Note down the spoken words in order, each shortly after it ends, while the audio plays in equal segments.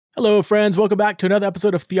Hello, friends. Welcome back to another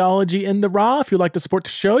episode of Theology in the Raw. If you'd like to support the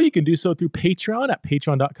show, you can do so through Patreon at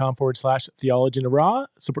patreon.com/theology in the raw.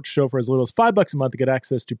 Support the show for as little as $5 a month to get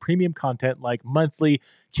access to premium content like monthly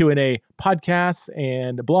Q&A podcasts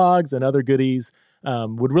and blogs and other goodies.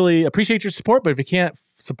 Would really appreciate your support, but if you can't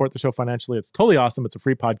support the show financially, it's totally awesome. It's a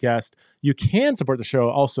free podcast. You can support the show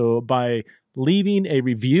also by leaving a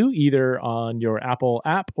review either on your Apple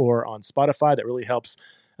app or on Spotify. That really helps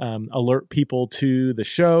alert people to the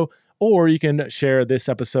show. Or you can share this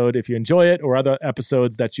episode if you enjoy it, or other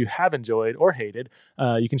episodes that you have enjoyed or hated.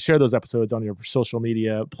 You can share those episodes on your social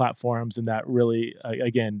media platforms, and that really,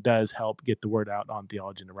 again, does help get the word out on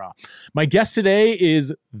Theology in the Raw. My guest today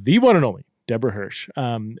is the one and only Deborah Hirsch.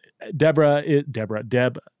 Deb,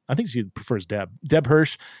 I think she prefers Deb. Deb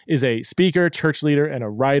Hirsch is a speaker, church leader, and a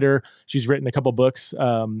writer. She's written a couple books,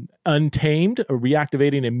 Untamed,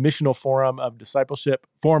 Reactivating a Missional Form of Discipleship,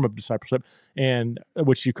 and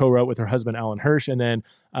which she co-wrote with her husband, Alan Hirsch. And then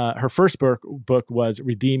her first book was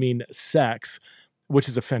Redeeming Sex, which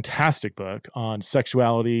is a fantastic book on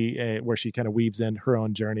sexuality, where she kind of weaves in her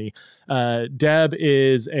own journey. Deb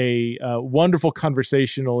is a wonderful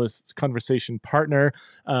conversation partner.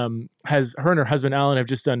 Her and her husband, Alan, have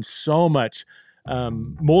just done so much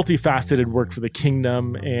multifaceted work for the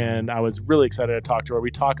kingdom, and I was really excited to talk to her.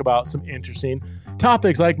 We talk about some interesting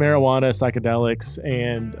topics like marijuana, psychedelics,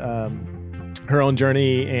 and her own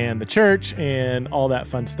journey and the church and all that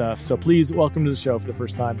fun stuff. So please welcome to the show for the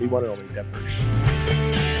first time, the one and only Deb Hirsch.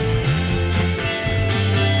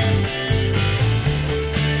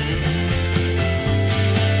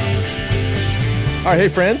 All right, hey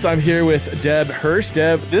friends, I'm here with Deb Hirsch.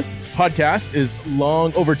 Deb, this podcast is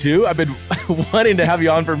long overdue. I've been wanting to have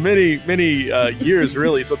you on for many years,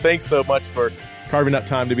 really. So thanks so much for carving out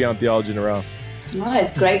time to be on Theology in a Row. Oh,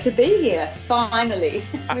 it's great to be here, finally.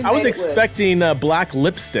 I was expecting black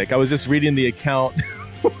lipstick. I was just reading the account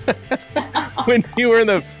when you were in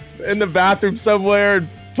the bathroom somewhere and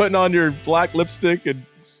putting on your black lipstick, and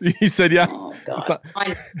you said, yeah. Oh, gosh.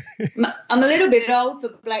 I'm a little bit old for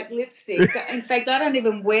black lipstick. In fact, I don't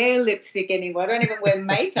even wear lipstick anymore. I don't even wear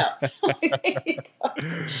makeup.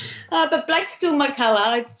 But black's still my color.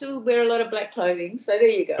 I still wear a lot of black clothing. So there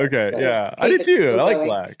you go. Okay, yeah. I do too. I like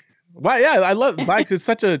black. Wow, yeah, I love black. It's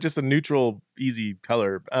such a neutral, easy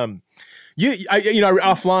color.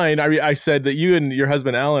 Offline, I said that you and your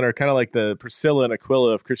husband Alan are kind of like the Priscilla and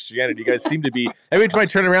Aquila of Christianity. You guys seem to be, every time I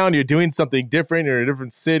turn around, you're doing something different. You're in a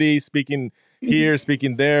different city, speaking here,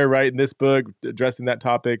 speaking there, right? In this book, addressing that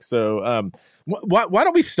topic. So, why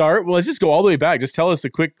don't we start? Well, let's just go all the way back. Just tell us a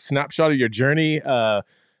quick snapshot of your journey,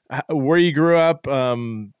 where you grew up,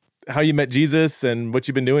 how you met Jesus, and what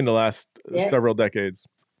you've been doing the last several decades.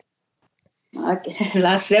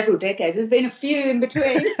 Last several decades. There's been a few in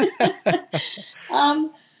between. Well,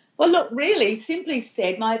 look, really, simply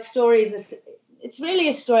said, my story it's really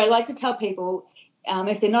a story. I like to tell people,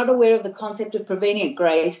 if they're not aware of the concept of prevenient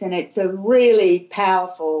grace, then it's a really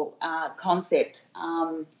powerful concept.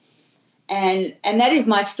 And that is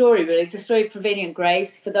my story, really. It's a story of prevenient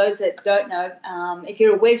grace. For those that don't know, if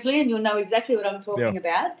you're a Wesleyan, you'll know exactly what I'm talking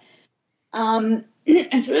about.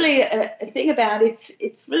 It's really a thing about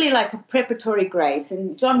it's really like a preparatory grace,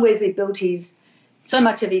 and John Wesley built so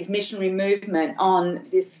much of his missionary movement on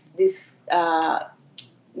this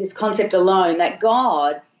concept alone, that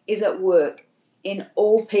God is at work in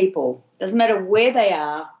all people. Doesn't matter where they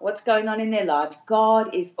are, what's going on in their lives,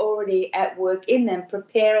 God is already at work in them,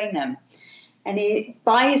 preparing them, and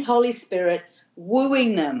by his Holy Spirit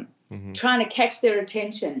wooing them, trying to catch their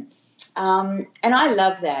attention. And I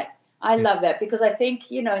love that. I love that because I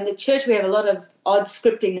think, in the church we have a lot of odd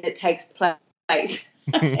scripting that takes place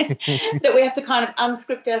that we have to kind of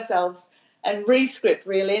unscript ourselves and rescript,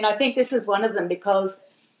 really. And I think this is one of them, because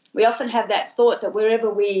we often have that thought that wherever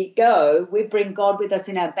we go, we bring God with us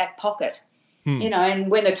in our back pocket. And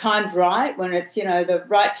when the time's right, when it's, the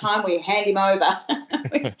right time, we hand him over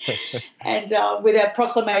and with our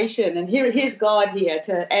proclamation, and here's God here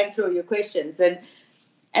to answer all your questions. And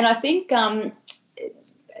I think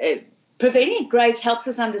prevenient grace helps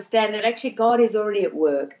us understand that actually God is already at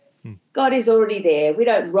work. God is already there. We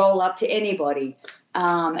don't roll up to anybody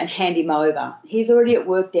and hand him over. He's already at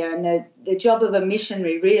work there, and the job of a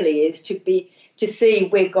missionary really is to see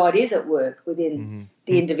where God is at work within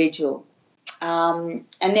the individual. And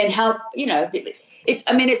then help,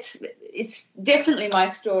 it's definitely my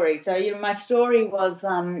story. So, my story was,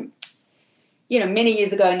 many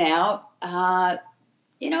years ago now, I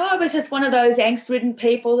was just one of those angst-ridden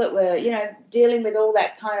people that were, dealing with all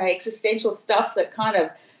that kind of existential stuff that kind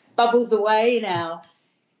of bubbles away in our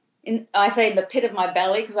I say in the pit of my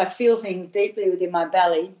belly, because I feel things deeply within my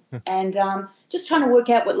belly, and just trying to work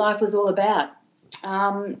out what life was all about.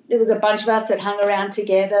 There was a bunch of us that hung around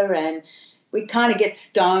together, and we'd kind of get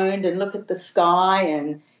stoned and look at the sky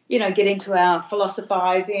and, get into our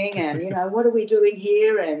philosophizing and, what are we doing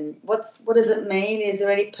here and what does it mean? Is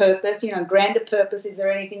there any purpose, grander purpose? Is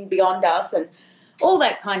there anything beyond us? And all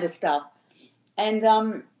that kind of stuff. And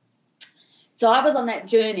so I was on that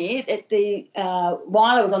journey.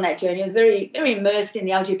 While I was on that journey, I was very, very immersed in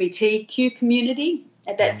the LGBTQ community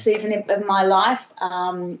at that season of my life.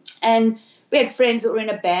 And we had friends that were in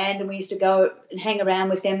a band, and we used to go and hang around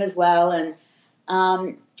with them as well.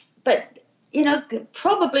 And but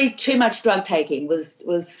probably too much drug taking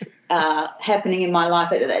was happening in my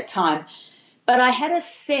life at that time. But I had a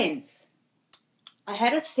sense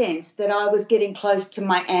that I was getting close to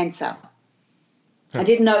my answer. I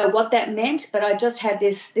didn't know what that meant, but I just had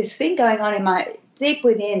this thing going on in my deep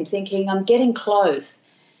within, thinking I'm getting close.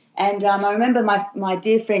 And I remember my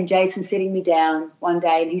dear friend Jason sitting me down one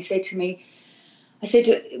day, and he said to me,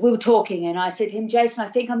 we were talking, and I said to him, Jason, I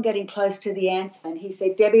think I'm getting close to the answer. And he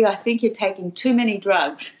said, Debbie, I think you're taking too many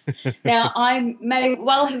drugs. Now, I may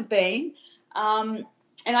well have been, and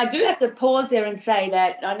I do have to pause there and say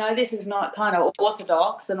that I know this is not kind of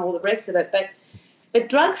orthodox and all the rest of it, but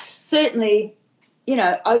drugs certainly,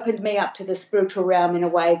 opened me up to the spiritual realm in a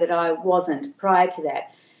way that I wasn't prior to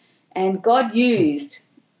that. And God used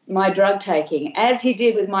my drug taking, as he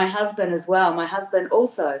did with my husband as well. My husband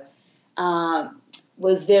also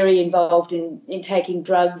was very involved in taking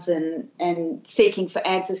drugs and seeking for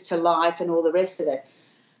answers to life and all the rest of it.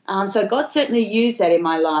 So God certainly used that in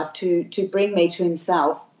my life to bring me to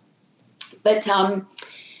himself. But, so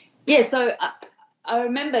I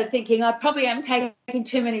remember thinking I probably am taking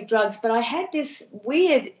too many drugs, but I had this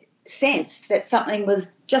weird sense that something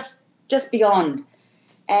was just beyond.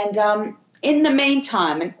 And in the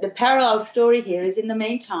meantime, and the parallel story here is in the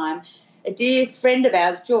meantime, a dear friend of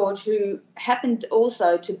ours, George, who happened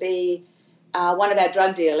also to be one of our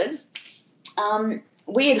drug dealers,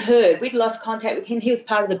 we'd lost contact with him. He was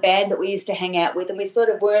part of the band that we used to hang out with, and we sort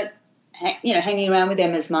of weren't, hanging around with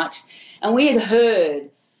them as much. And we had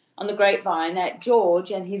heard on the grapevine that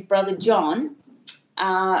George and his brother John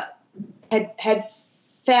had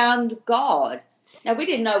found God. Now, we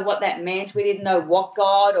didn't know what that meant. We didn't know what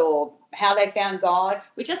God or how they found God.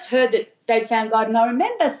 We just heard that they found God. And I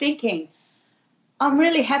remember thinking, I'm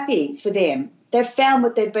really happy for them. They've found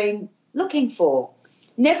what they've been looking for.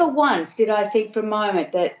 Never once did I think for a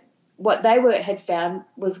moment that what they had found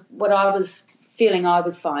was what I was feeling I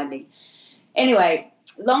was finding. Anyway,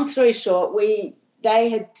 long story short,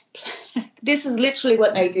 this is literally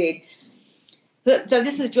what they did. So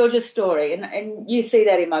this is George's story, and you see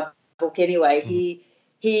that in my book anyway.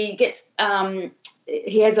 He gets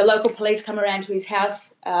he has a local police come around to his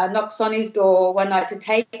house, knocks on his door one night to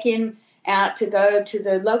take him out to go to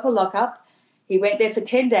the local lockup. He went there for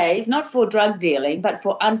 10 days, not for drug dealing, but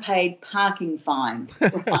for unpaid parking fines.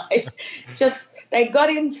 Right? Just they got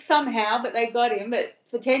him somehow, but they got him. But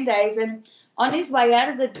for 10 days, and on his way out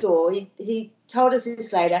of the door, he told us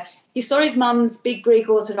this later. He saw his mum's big Greek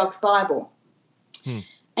Orthodox Bible.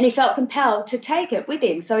 And he felt compelled to take it with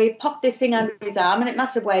him. So he popped this thing under his arm, and it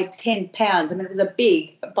must have weighed 10 pounds. I mean, it was a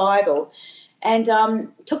big Bible. And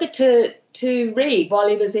took it to read while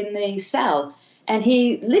he was in the cell. And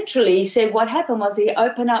he literally said what happened was he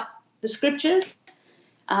opened up the scriptures,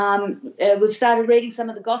 started reading some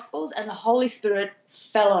of the Gospels, and the Holy Spirit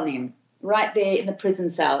fell on him right there in the prison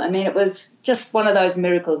cell. I mean, it was just one of those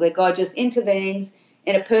miracles where God just intervenes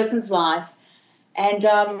in a person's life.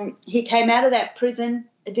 And he came out of that prison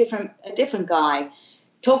a different guy.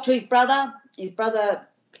 Talked to his brother. His brother,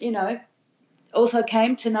 also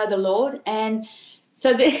came to know the Lord. And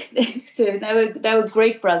so these two, they were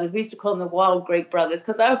Greek brothers. We used to call them the wild Greek brothers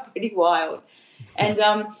because they were pretty wild. And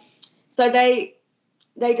so they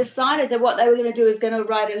decided that what they were going to do is going to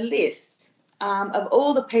write a list of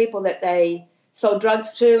all the people that they sold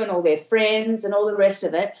drugs to and all their friends and all the rest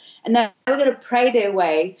of it. And they were going to pray their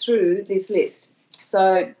way through this list.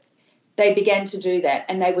 So they began to do that,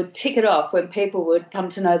 and they would tick it off when people would come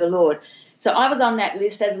to know the Lord. So I was on that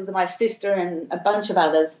list, as was my sister and a bunch of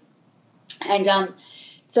others. And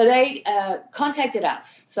so they contacted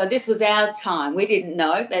us. So this was our time. We didn't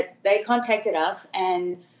know, but they contacted us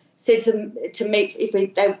and said to meet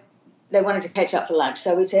if they wanted to catch up for lunch.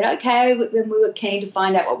 So we said, okay, then we were keen to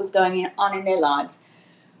find out what was going on in their lives.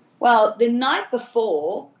 Well, the night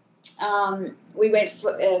before we went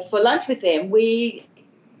for lunch with them,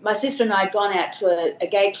 my sister and I had gone out to a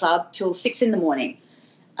gay club till 6 a.m,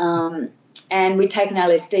 and we'd taken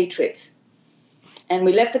LSD trips. And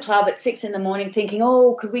we left the club at 6 a.m. thinking,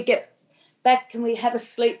 oh, could we get back? Can we have a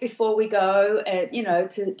sleep before we go,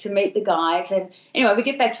 to meet the guys? And anyway, we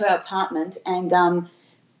get back to our apartment and,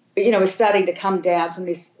 we're starting to come down from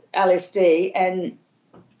this LSD and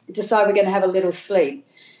decide we're going to have a little sleep.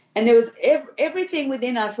 And there was everything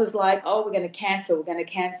within us was like, oh, we're going to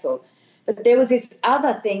cancel. But there was this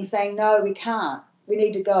other thing saying, no, we can't. We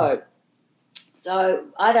need to go. So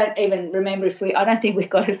I don't even remember I don't think we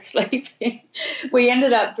got to sleep. We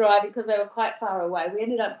ended up driving because they were quite far away. We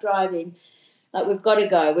ended up driving like, we've got to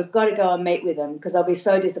go and meet with them because I'll be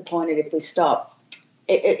so disappointed if we stop,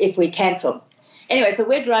 if we cancel. Anyway, so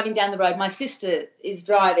we're driving down the road. My sister is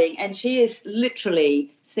driving and she is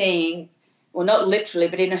literally seeing, well, not literally,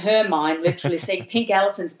 but in her mind, literally seeing pink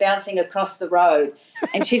elephants bouncing across the road.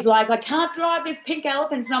 And she's like, I can't drive these pink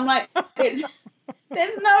elephants. And I'm like, there's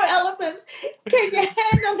no elephants. Keep your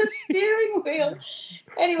hand on the steering wheel.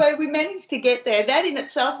 Anyway, we managed to get there. That in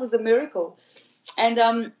itself was a miracle.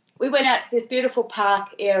 And we went out to this beautiful park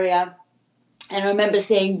area, and I remember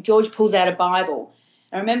seeing George pulls out a Bible.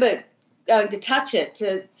 I remember going to touch it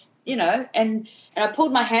and I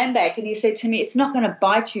pulled my hand back and he said to me, it's not going to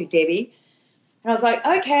bite you, Debbie. And I was like,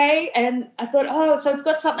 okay. And I thought, oh, so it's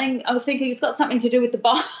got something, I was thinking it's got something to do with the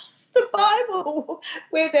Bible,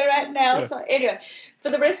 where they're at now. Yeah. So anyway, for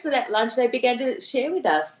the rest of that lunch, they began to share with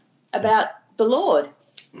us about the Lord.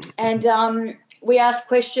 And we asked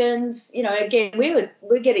questions. Again,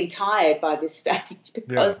 we're getting tired by this stage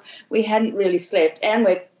because we hadn't really slept and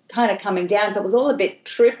we're kind of coming down. So it was all a bit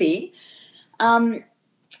trippy.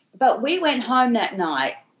 But we went home that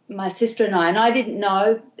night, my sister and I didn't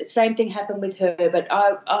know. The same thing happened with her, but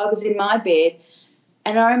I was in my bed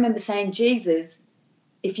and I remember saying, Jesus,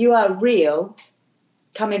 if you are real,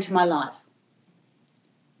 come into my life.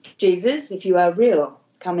 Jesus, if you are real,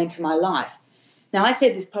 come into my life. Now, I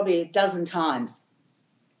said this probably a dozen times.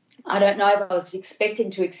 I don't know if I was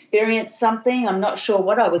expecting to experience something. I'm not sure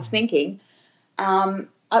what I was thinking.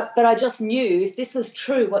 But I just knew if this was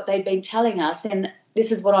true, what they'd been telling us, then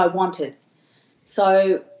this is what I wanted.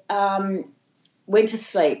 So went to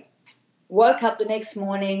sleep, woke up the next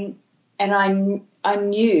morning, and I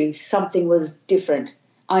knew something was different.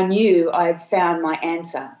 I knew I had found my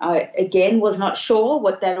answer. I, again, was not sure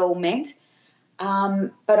what that all meant,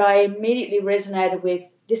 but I immediately resonated with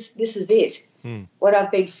this is it. What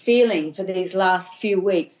I've been feeling for these last few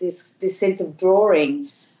weeks, this sense of drawing,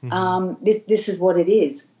 this is what it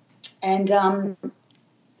is. And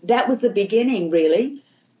that was the beginning, really,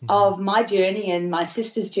 of my journey and my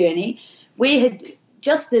sister's journey. We had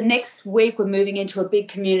just the next week we're moving into a big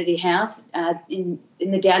community house in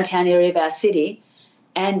the downtown area of our city.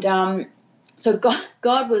 And so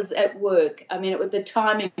God was at work. I mean, the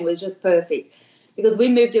timing was just perfect because we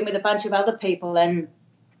moved in with a bunch of other people, and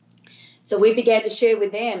so we began to share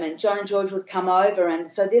with them, and John and George would come over,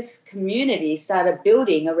 and so this community started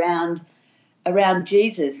building around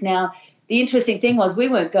Jesus. Now, the interesting thing was we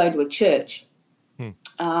weren't going to a church.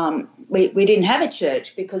 We didn't have a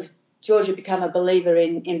church because George had become a believer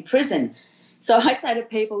in prison. So I say to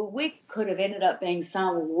people, we could have ended up being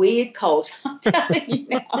some weird cult, I'm telling you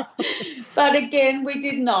now. But again, we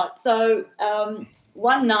did not. So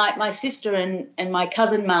one night my sister and my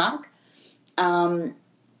cousin Mark, Mark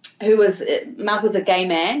was a gay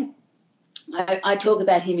man. I talk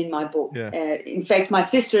about him in my book. Yeah. In fact, my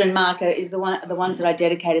sister and Mark is the ones that I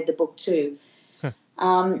dedicated the book to.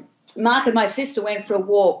 Mark and my sister went for a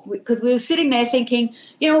walk because we were sitting there thinking,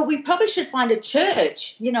 we probably should find a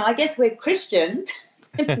church. I guess we're Christians.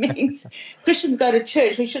 It means Christians go to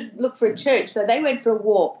church. We should look for a church. So they went for a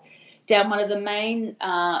walk down one of the main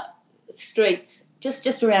streets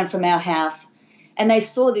just around from our house, and they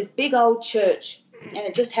saw this big old church, and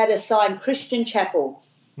it just had a sign, Christian Chapel,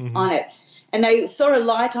 on it. And they saw a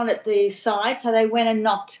light on at the side, so they went and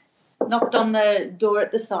knocked on the door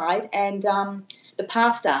at the side, and the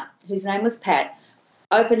pastor, whose name was Pat,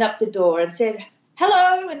 opened up the door and said,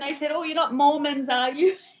 hello, and they said, oh, you're not Mormons, are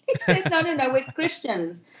you? He said, no, we're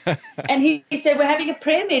Christians. And he said, we're having a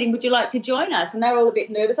prayer meeting, would you like to join us? And they were all a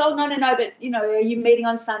bit nervous. Oh, no, but, are you meeting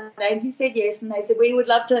on Sunday? And he said yes, and they said, we would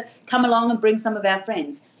love to come along and bring some of our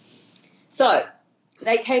friends. So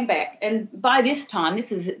they came back, and by this time,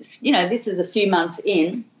 this is a few months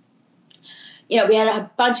in, we had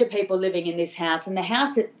a bunch of people living in this house, and the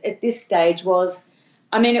house at this stage was,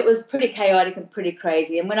 it was pretty chaotic and pretty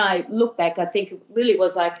crazy. And when I look back, I think it really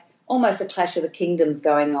was like almost a clash of the kingdoms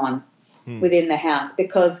going on within the house,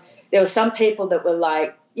 because there were some people that were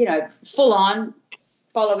like, full on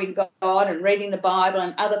following God and reading the Bible,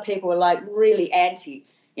 and other people were like really anti.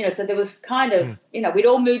 so there was kind of, we'd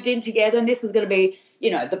all moved in together, and this was going to be,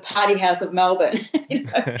 the party house of Melbourne, in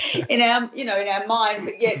our minds.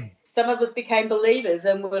 But yet some of us became believers,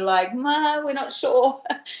 and we were like, we're not sure.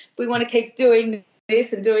 We want to keep doing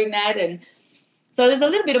this and doing that. And so there's a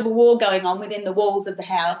little bit of a war going on within the walls of the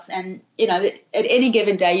house. And, at any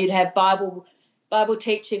given day you'd have Bible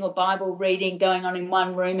teaching or Bible reading going on in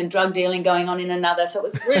one room and drug dealing going on in another. So it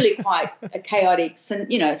was really quite a chaotic,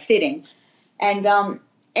 setting. And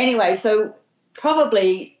anyway, so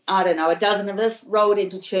probably, I don't know, a dozen of us rolled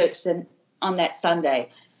into church on that Sunday.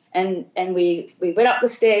 And we went up the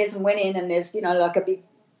stairs and went in, and there's, like a big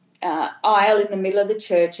aisle in the middle of the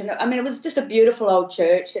church. And, I mean, it was just a beautiful old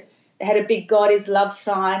church. They had a big God is Love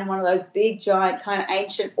sign and one of those big, giant, kind of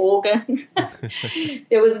ancient organs.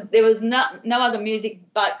 There was no other music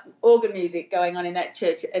but organ music going on in that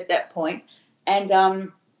church at that point. And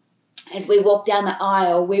as we walked down the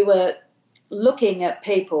aisle, we were looking at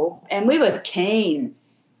people, and we were keen.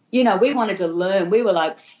 We wanted to learn. We were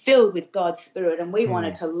like filled with God's Spirit, and we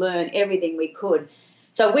wanted to learn everything we could.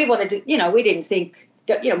 So we wanted to, we didn't think,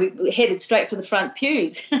 we headed straight for the front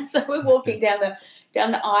pews. So we're walking down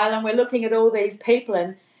the aisle, and we're looking at all these people,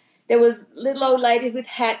 and there was little old ladies with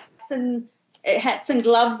hats and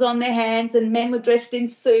gloves on their hands, and men were dressed in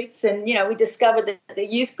suits, and we discovered that the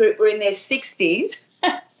youth group were in their 60s.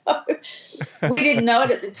 So we didn't know it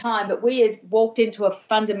at the time, but we had walked into a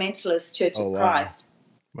fundamentalist Church of Christ.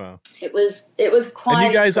 Wow. It was quite.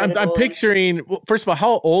 And you guys, I'm picturing. Well, first of all,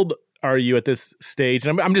 how old are you at this stage?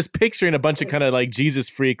 And I'm just picturing a bunch of kind of like Jesus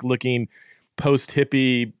freak looking post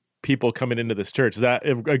hippie people coming into this church. Is that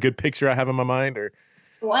a good picture I have in my mind? Or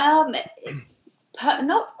well,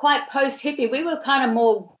 not quite post hippie. We were kind of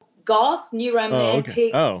more goth, new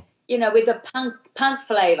romantic. With the punk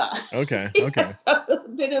flavor. Okay. So it was a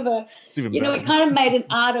bit of a, we kind of made an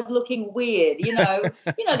art of looking weird.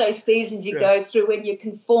 Those seasons you go through when you're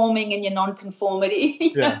conforming and your non-conformity.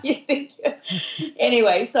 You think.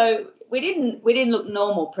 Anyway, so we didn't look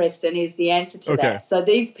normal, Preston, is the answer to that. So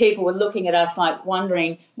these people were looking at us like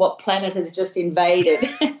wondering what planet has just invaded.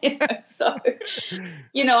 So,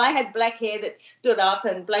 I had black hair that stood up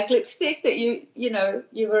and black lipstick that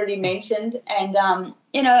you've already mentioned. And,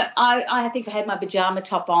 I think I had my pajama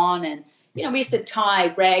top on, and, we used to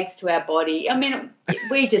tie rags to our body. I mean,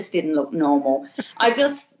 we just didn't look normal.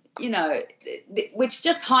 Which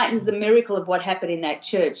just heightens the miracle of what happened in that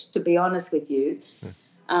church, to be honest with you.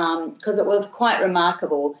 Because it was quite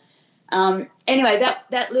remarkable. Anyway,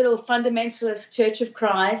 that little fundamentalist Church of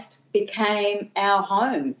Christ became our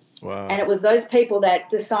home. Wow. And it was those people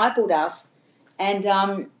that discipled us. And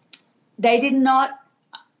they did not,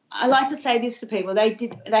 I like to say this to people, they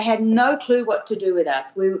had no clue what to do with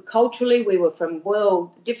us. We were from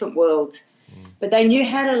different worlds. But they knew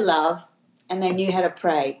how to love, and they knew how to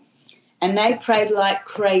pray. And they prayed like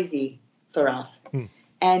crazy for us.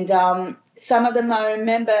 And some of them, I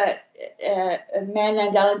remember a man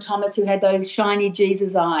named Alan Thomas who had those shiny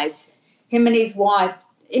Jesus eyes. Him and his wife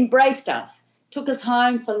embraced us, took us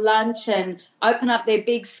home for lunch, and opened up their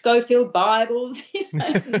big Schofield Bibles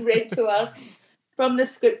and read to us from the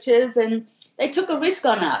scriptures. And they took a risk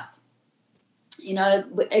on us.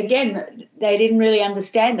 Again, they didn't really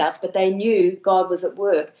understand us, but they knew God was at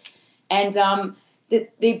work. And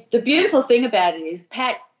the beautiful thing about it is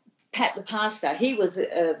Pat the pastor, he was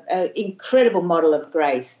an incredible model of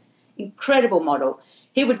grace, incredible model.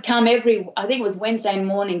 He would come I think it was Wednesday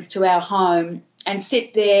mornings, to our home and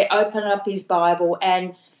sit there, open up his Bible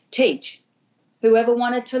and teach. Whoever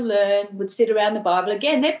wanted to learn would sit around the Bible.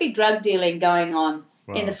 Again, there'd be drug dealing going on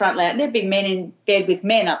in the front lounge. There'd be men in bed with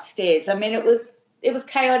men upstairs. I mean, it was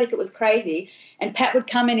chaotic. It was crazy. And Pat would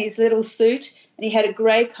come in his little suit, and he had a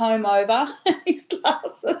grey comb over his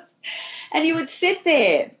glasses, and he would sit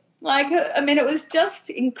there. It was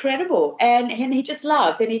just incredible. And he just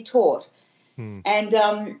loved, and he taught.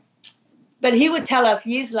 And but he would tell us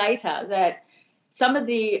years later that some of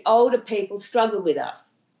the older people struggled with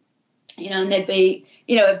us, and they'd be,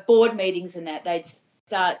 at board meetings and that, they'd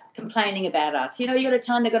start complaining about us. You got to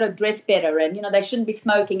tell them they've got to dress better, and, they shouldn't be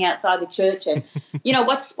smoking outside the church, and,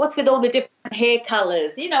 what's with all the different hair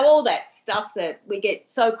colours, all that stuff that we get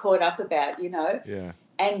so caught up about, Yeah.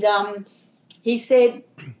 And he said,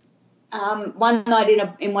 one night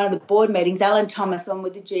in one of the board meetings, Alan Thomas on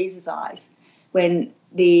with the Jesus eyes, when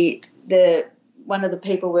one of the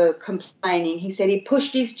people were complaining, he said he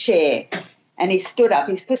pushed his chair and he stood up.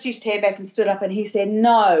 He pushed his chair back and stood up, and he said,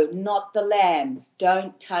 "No, not the lambs.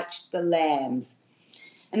 Don't touch the lambs."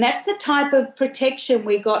 And that's the type of protection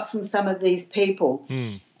we got from some of these people.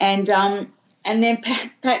 And then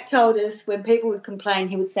Pat told us when people would complain,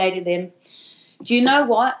 he would say to them, Do you know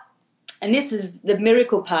what? And this is the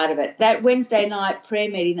miracle part of it. That Wednesday night prayer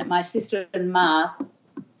meeting that my sister and Mark,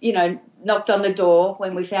 knocked on the door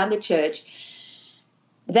when we found the church,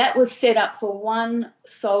 that was set up for one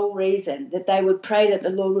sole reason, that they would pray that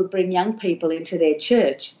the Lord would bring young people into their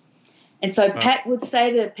church. And so Pat would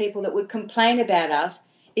say to the people that would complain about us,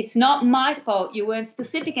 it's not my fault you weren't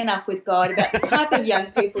specific enough with God about the type of young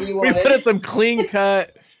people you wanted. We wanted some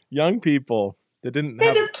clean-cut young people that didn't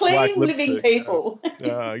have just clean living people.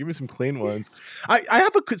 Give me some clean ones. I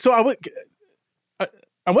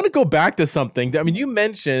want to go back to something. I mean, you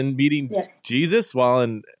mentioned meeting Jesus while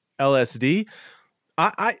in LSD.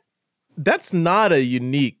 That's not a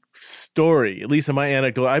unique story, at least in my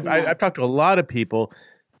anecdote. I've talked to a lot of people,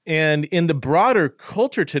 and in the broader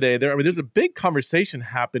culture today, there's a big conversation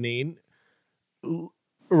happening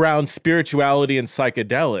around spirituality and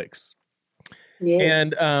psychedelics. Yes.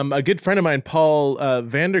 And a good friend of mine, Paul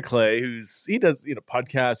Vanderklay, he does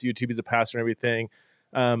podcasts, YouTube. He's a pastor and everything.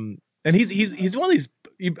 And he's one of these.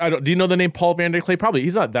 Do you know the name Paul Vanderklay? Probably.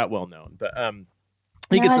 He's not that well known, but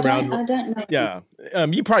he gets around. I don't know. Yeah.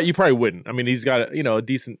 You probably wouldn't. I mean, he's got a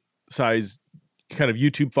decent sized kind of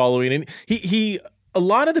YouTube following, and he a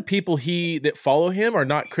lot of the people that follow him are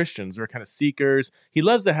not Christians. They're kind of seekers. He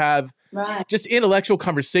loves to have just intellectual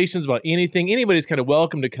conversations about anything. Anybody's kind of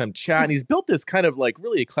welcome to come chat. And he's built this kind of like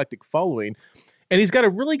really eclectic following, and he's got a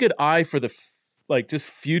really good eye for the just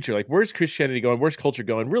future. Like, where's Christianity going? Where's culture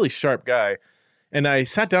going? Really sharp guy. And I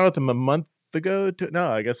sat down with him a month ago.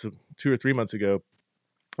 I guess 2 or 3 months ago.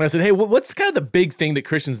 And I said, hey, what's kind of the big thing that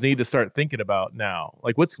Christians need to start thinking about now?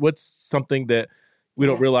 Like, what's something that we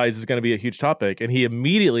don't realize is going to be a huge topic? And he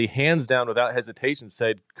immediately, hands down, without hesitation,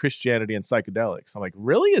 said Christianity and psychedelics. I'm like,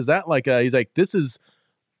 really? Is that like he's like, this is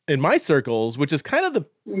in my circles, which is kind of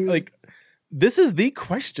this is the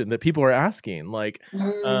question that people are asking. Like,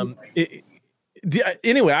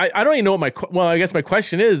 anyway, I don't even know what I guess my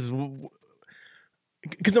question is,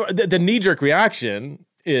 because the knee-jerk reaction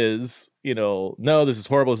is, no, this is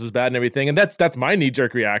horrible, this is bad and everything. And that's my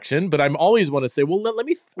knee-jerk reaction. But I'm always want to say, well,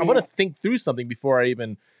 I want to think through something before I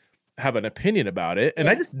even have an opinion about it. And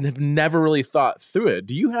I just have never really thought through it.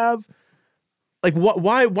 Do you have, like,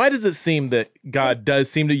 why does it seem that God does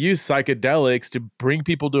seem to use psychedelics to bring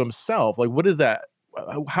people to himself? Like, what is that?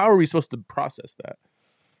 How are we supposed to process that?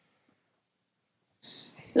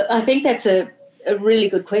 Look, I think that's a really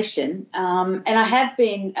good question. And I have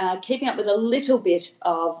been keeping up with a little bit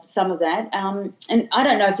of some of that. And I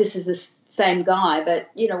don't know if this is the same guy, but,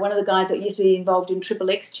 one of the guys that used to be involved in Triple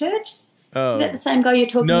X Church. Oh. Is that the same guy you're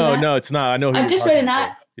talking about? No, it's not. I know who I've just read an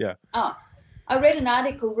article. Yeah. Oh, I read an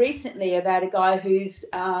article recently about a guy who's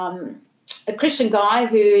a Christian guy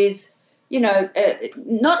who is,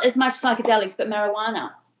 not as much psychedelics, but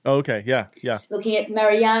marijuana. Oh, okay. Yeah. Looking at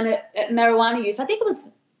marijuana use. I think it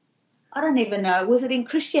was, I don't even know. Was it in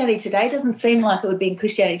Christianity Today? It doesn't seem like it would be in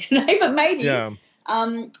Christianity Today, but maybe. Yeah.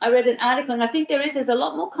 I read an article, and I think there's a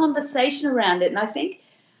lot more conversation around it. And I think,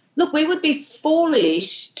 look, we would be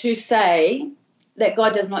foolish to say that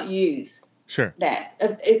God does not use that.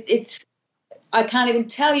 It's I can't even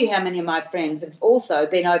tell you how many of my friends have also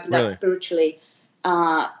been opened up spiritually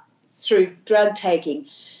through drug taking.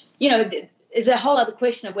 There's a whole other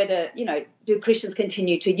question of whether, do Christians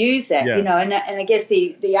continue to use that, yes. And I guess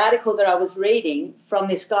the article that I was reading from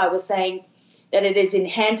this guy was saying that it has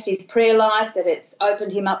enhanced his prayer life, that it's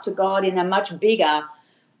opened him up to God in a much bigger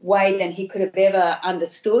way than he could have ever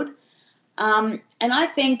understood. And I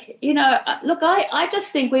think, look, I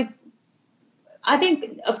just think I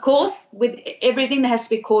think, of course, with everything there has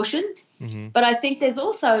to be caution, but I think there's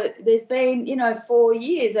been, for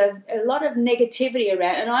years a lot of negativity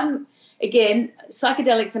around, and again,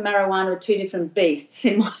 psychedelics and marijuana are two different beasts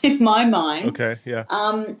in my mind. Okay, yeah.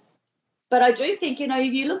 But I do think,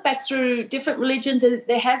 if you look back through different religions,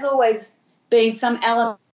 there has always been some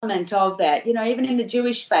element of that, even in the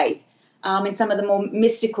Jewish faith, in some of the more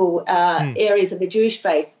mystical areas of the Jewish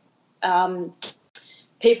faith,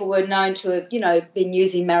 people were known to have, been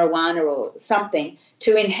using marijuana or something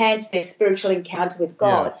to enhance their spiritual encounter with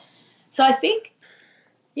God. Yes. So I think,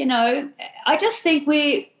 I just think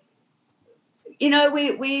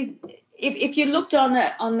if you looked on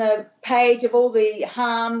the page of all the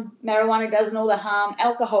harm marijuana does and all the harm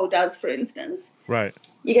alcohol does, for instance, right?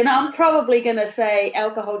 I'm probably going to say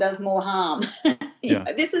alcohol does more harm.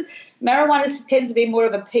 Marijuana tends to be more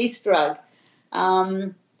of a peace drug,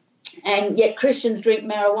 and yet Christians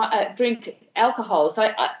drink alcohol. So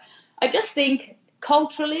I just think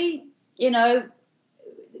culturally,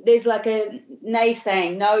 there's like a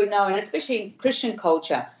naysaying, no, and especially in Christian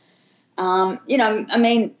culture.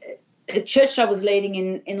 the church I was leading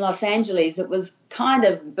in Los Angeles, it was kind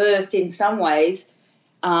of birthed in some ways,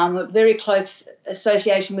 a very close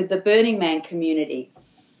association with the Burning Man community.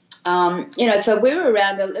 So we were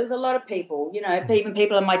around, there was a lot of people, even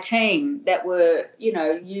people on my team that were,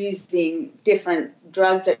 using different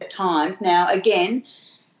drugs at times. Now, again,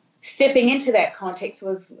 stepping into that context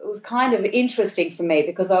was kind of interesting for me,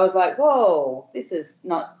 because I was like, whoa, this is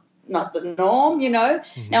not the norm,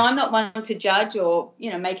 Mm-hmm. Now, I'm not one to judge or,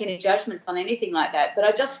 make any judgments on anything like that, but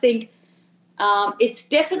I just think it's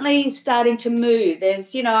definitely starting to move.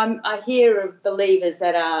 There's, I hear of believers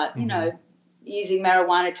that are, mm-hmm. Using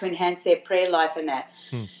marijuana to enhance their prayer life and that.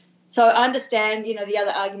 So I understand, the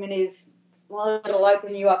other argument is, well, it'll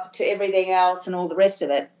open you up to everything else and all the rest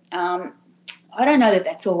of it. I don't know that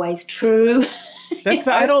that's always true.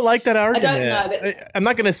 I don't like that argument. I don't know. But, I'm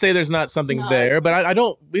not going to say there's not something there, but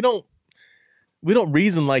we don't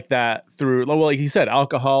reason like that through, well, like you said,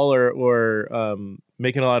 alcohol or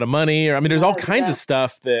making a lot of money, or, there's all kinds of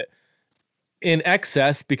stuff that in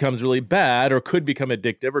excess becomes really bad or could become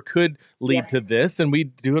addictive or could lead to this. And we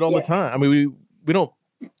do it all the time. We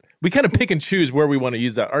kind of pick and choose where we want to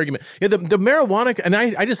use that argument. Yeah, the marijuana, and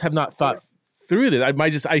I just have not thought through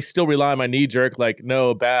that. I still rely on my knee jerk, like,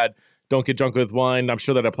 no, bad, don't get drunk with wine. I'm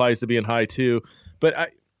sure that applies to being high too.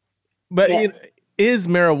 But is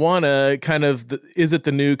marijuana is it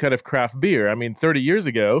the new kind of craft beer? 30 years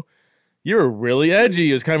ago, you were really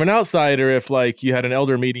edgy as kind of an outsider if, like, you had an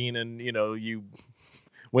elder meeting and, you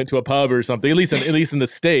went to a pub or something, at least in the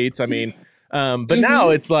States. But mm-hmm. now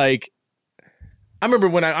it's like, I remember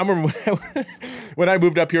when I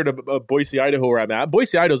moved up here to Boise, Idaho, where I'm at.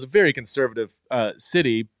 Boise, Idaho is a very conservative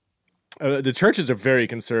city. The churches are very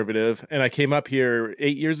conservative. And I came up here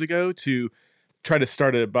 8 years ago to try to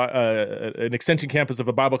start an extension campus of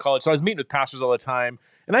a Bible college. So I was meeting with pastors all the time.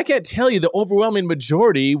 And I can't tell you, the overwhelming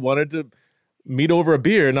majority wanted to meet over a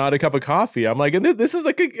beer, not a cup of coffee. I'm like, and this is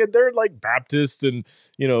they're like Baptist and,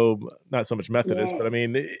 not so much Methodist, but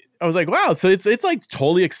I was like, wow. So it's like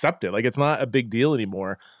totally accepted. Like, it's not a big deal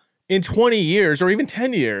anymore. In 20 years or even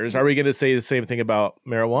 10 years, are we going to say the same thing about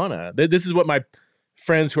marijuana? This is what my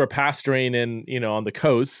friends who are pastoring in, on the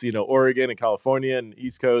coast, Oregon and California and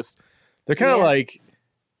East Coast, they're kind of like,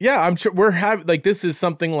 I'm sure we're having, like, this is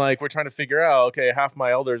something like we're trying to figure out, okay, half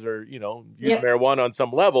my elders are, use marijuana on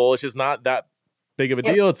some level. It's just not that big of a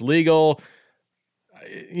deal. It's legal,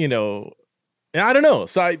 and I don't know.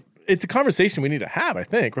 So it's a conversation we need to have, I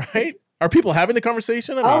think, right? Are people having the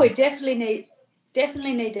conversation? We definitely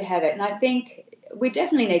need to have it. And I think we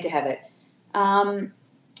definitely need to have it.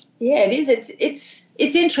 It is.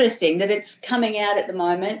 It's interesting that it's coming out at the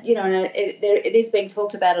moment, and it is being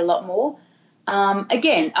talked about a lot more.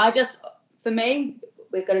 Again, for me,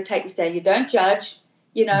 we've got to take this down. You don't judge,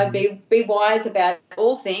 mm-hmm. be wise about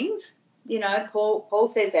all things. Paul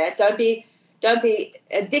says that. Don't be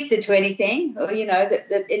addicted to anything, or,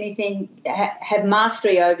 that anything have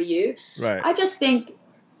mastery over you. Right. I just think,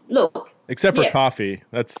 look. Except for coffee.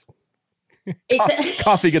 That's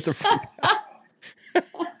coffee gets a free pass.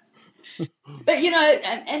 But, I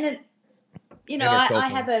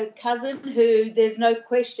have a cousin who there's no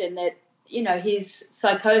question that, his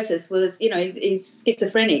psychosis was, he's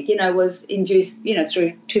schizophrenic, was induced,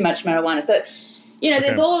 through too much marijuana. So,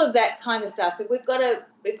 there's all of that kind of stuff. We've got to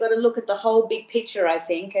look at the whole big picture, I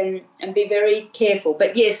think, and be very careful.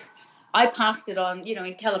 But, yes, I passed it on,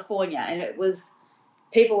 in California, and it was,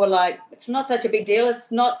 people were like, it's not such a big deal.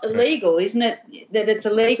 It's not illegal, isn't it, that it's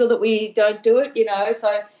illegal that we don't do it,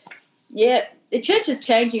 So, yeah, the church is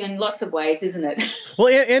changing in lots of ways, isn't it? Well,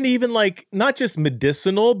 and even like not just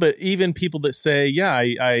medicinal, but even people that say,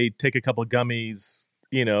 I take a couple of gummies,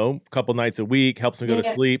 a couple nights a week, helps me go to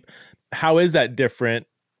sleep. How is that different?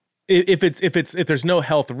 If there's no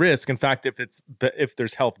health risk, in fact, if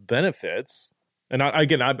there's health benefits, and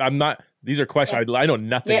I'm not. These are questions. I know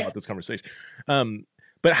nothing about this conversation.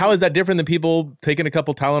 But how is that different than people taking a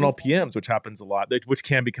couple Tylenol PMs, which happens a lot, which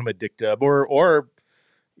can become addictive, or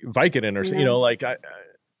Vicodin or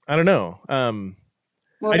I don't know.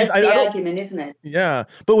 Well, that's the argument, isn't it? Yeah,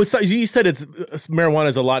 but you said marijuana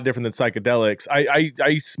is a lot different than psychedelics.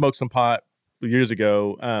 I smoked some pot years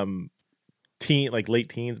ago, late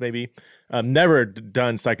teens maybe. Never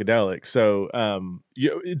done psychedelics, so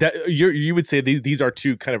you would say these are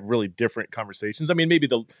two kind of really different conversations. Maybe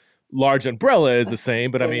the large umbrella is the same,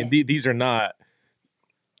 but these are not.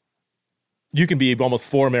 You can be almost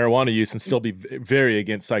for marijuana use and still be very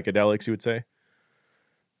against psychedelics, you would say?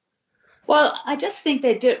 Well, I just think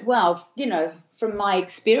they do, from my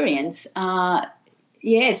experience,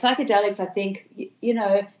 psychedelics, I think,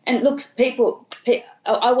 and look,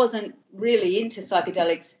 I wasn't really into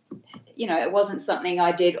psychedelics it wasn't something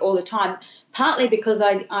I did all the time, partly because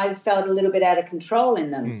I felt a little bit out of control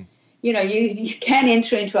in them. You can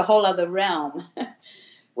enter into a whole other realm.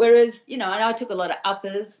 Whereas, and I took a lot of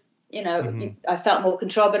uppers, I felt more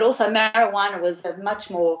control, but also marijuana was a much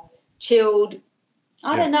more chilled.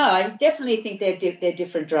 I don't know. I definitely think they're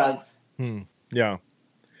different drugs. Yeah.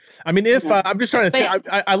 I mean, if I'm just trying to think,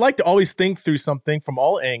 I like to always think through something from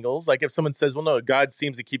all angles. Like if someone says, well, no, God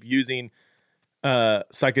seems to keep using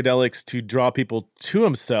psychedelics to draw people to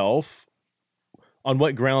himself, on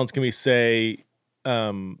what grounds can we say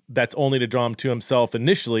that's only to draw him to himself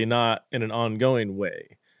initially, not in an ongoing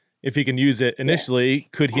way? If he can use it initially,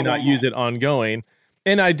 could he not use it ongoing?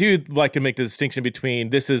 And I do like to make the distinction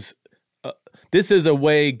between this is a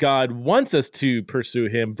way God wants us to pursue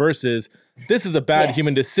him versus this is a bad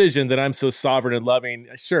human decision that I'm so sovereign and loving.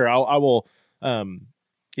 Sure, I will,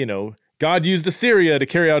 God used Assyria to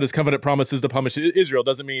carry out his covenant promises to punish Israel.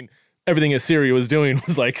 Doesn't mean everything Assyria was doing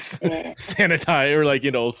was like sanitize or like,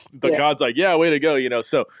 God's like, way to go,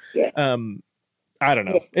 So I don't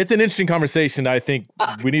know. It's an interesting conversation. I think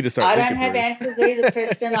we need to start. I don't have answers either,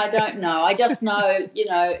 Preston. I don't know. I just know,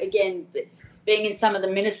 again, being in some of the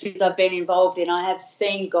ministries I've been involved in, I have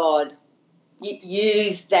seen God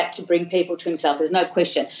use that to bring people to himself. There's no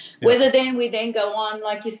question. Whether then we then go on,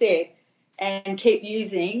 like you said, and keep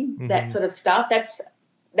using that sort of stuff, that's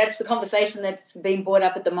the conversation that's being brought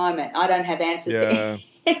up at the moment. I don't have answers to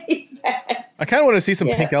any of that. I kind of want to see some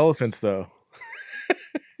pink elephants, though.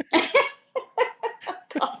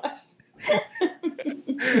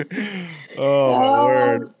 Oh my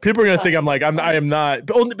word! People are gonna think I am not.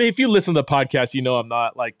 But if you listen to the podcast, I'm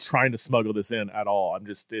not like trying to smuggle this in at all. I'm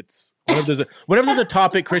just whenever there's a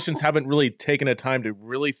topic Christians haven't really taken a time to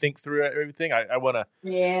really think through everything. I want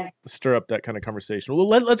to stir up that kind of conversation. Well,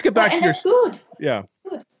 let's get back to your good.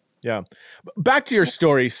 Yeah. Back to your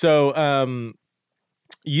story. So,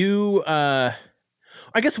 you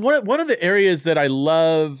I guess one of the areas that I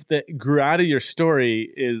love that grew out of your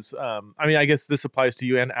story is, I guess this applies to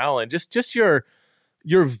you and Alan, just your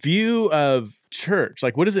view of church.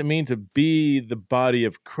 Like, what does it mean to be the body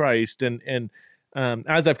of Christ? And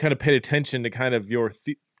as I've kind of paid attention to kind of your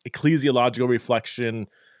ecclesiological reflection,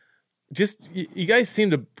 just you guys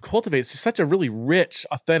seem to cultivate such a really rich,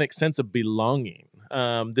 authentic sense of belonging.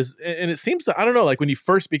 And it seems to, I don't know, like when you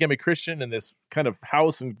first became a Christian in this kind of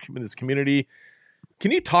house and in this community.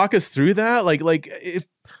 Can you talk us through that? Like if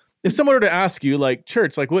someone were to ask you, like,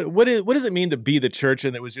 church, like what does it mean to be the church?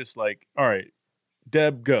 And it was just like, all right,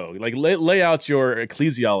 Deb, go. Like lay out your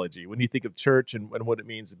ecclesiology when you think of church and what it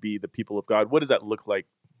means to be the people of God. What does that look like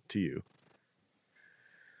to you?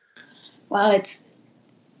 Well, it's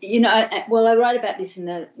I write about this in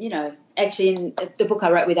the actually in the book I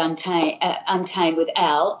wrote with Untamed with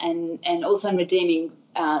Al, and also in Redeeming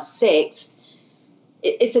Sex.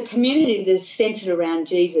 It's a community that's centered around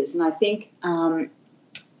Jesus. And I think, one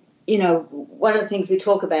of the things we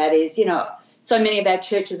talk about is, so many of our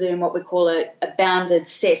churches are in what we call a bounded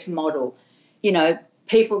set model.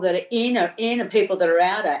 People that are in and people that are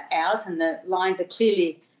out, and the lines are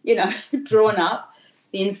clearly, drawn up,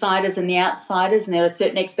 the insiders and the outsiders, and there are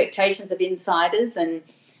certain expectations of insiders, and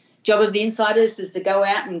job of the insiders is to go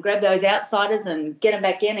out and grab those outsiders and get them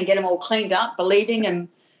back in and get them all cleaned up, believing and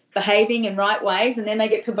behaving in right ways, and then they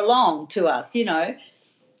get to belong to us,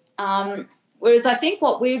 whereas I think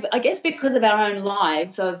what I guess because of our own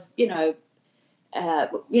lives of, both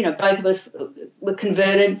of us were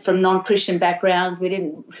converted from non-Christian backgrounds. We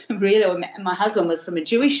didn't really, my husband was from a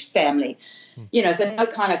Jewish family, so no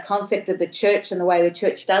kind of concept of the church and the way the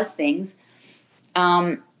church does things,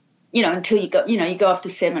 until you go off to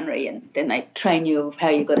seminary and then they train you of how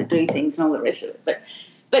you've got to do things and all the rest of it.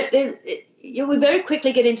 But we very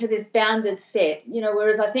quickly get into this bounded set,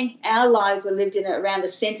 whereas I think our lives were lived in around a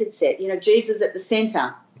centered set, Jesus at the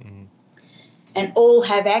center, and all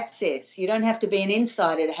have access. You don't have to be an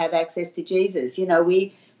insider to have access to Jesus.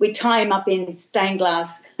 We tie him up in stained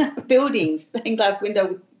glass buildings, stained glass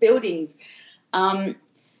window buildings. So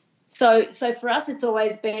for us, it's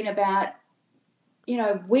always been about,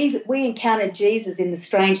 we encountered Jesus in the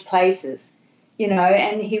strange places,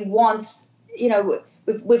 and he wants,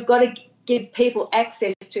 we've got to give people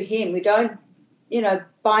access to him. We don't,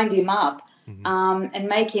 bind him up and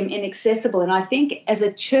make him inaccessible. And I think as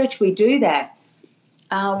a church we do that.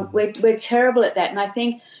 We're terrible at that. And I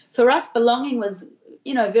think for us belonging was,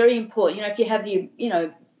 very important. If you have if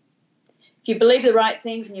you believe the right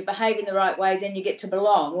things and you behave in the right ways, then you get to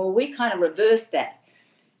belong. Well, we kind of reverse that.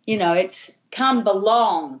 It's come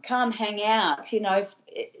belong, come hang out, live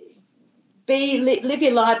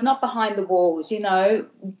your life not behind the walls,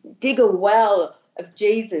 dig a well, of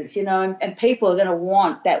Jesus, and people are going to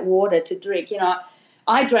want that water to drink.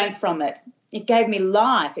 I drank from it. It gave me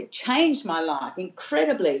life. It changed my life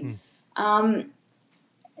incredibly.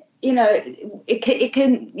 It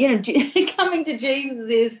can coming to Jesus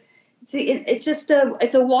is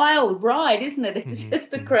it's a wild ride, isn't it? It's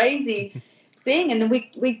just a crazy thing, and then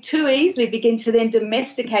we too easily begin to then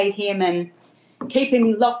domesticate him and keep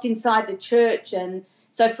him locked inside the church. And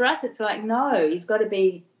so for us, it's like, no, he's got to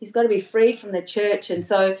be freed from the church. And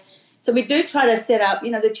so we do try to set up,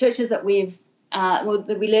 the churches that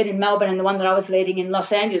that we led in Melbourne and the one that I was leading in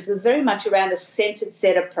Los Angeles was very much around a centered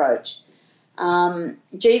set approach.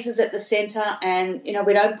 Jesus at the center, and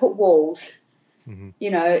we don't put walls. And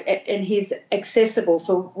he's accessible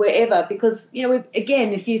for wherever, because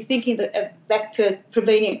again, if you're thinking back to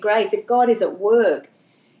Prevenient Grace, if God is at work,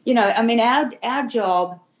 our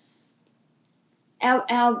job,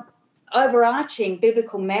 our overarching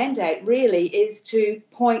biblical mandate really is to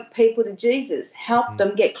point people to Jesus, help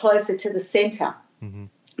them get closer to the center,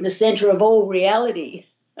 the center of all reality.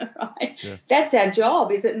 Right? Yeah. That's our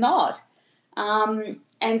job, is it not?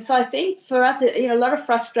 And so I think for us, a lot of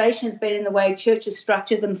frustration has been in the way churches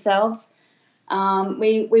structure themselves.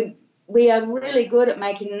 We are really good at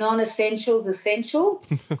making non-essentials essential,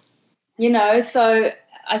 so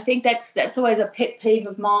I think that's always a pet peeve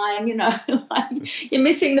of mine, like you're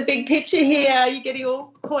missing the big picture here, you're getting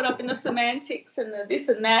all caught up in the semantics and the this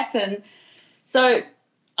and that. And so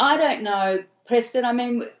I don't know, Preston, I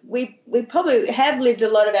mean, we probably have lived a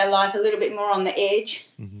lot of our life a little bit more on the edge,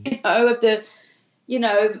 of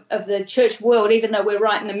the church world, even though we're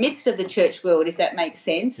right in the midst of the church world, if that makes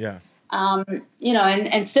sense. Yeah.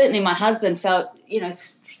 And certainly my husband felt,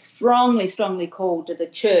 strongly called to the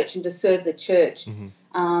church and to serve the church.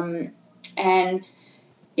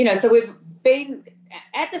 So we've been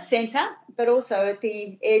at the centre, but also at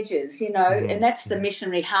the edges, and that's the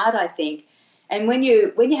missionary heart, I think. And when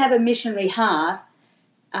you have a missionary heart,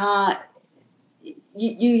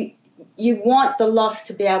 you want the lost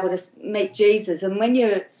to be able to meet Jesus. And when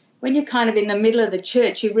you're kind of in the middle of the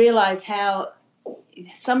church, you realise how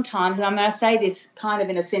sometimes, and I say this kind of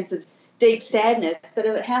in a sense of deep sadness,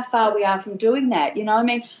 but how far we are from doing that.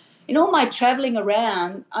 In all my travelling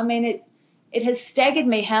around, it has staggered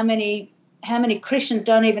me how many Christians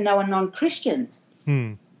don't even know a non-Christian.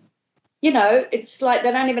 It's like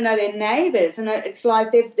they don't even know their neighbours, and it's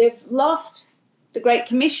like they've lost the Great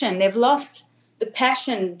Commission. They've lost the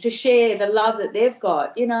passion to share the love that they've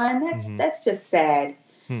got, and that's just sad.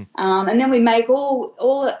 And then we make it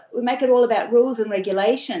all about rules and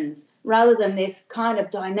regulations rather than this kind of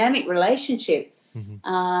dynamic relationship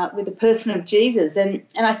with the person of Jesus. And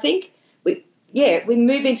I think we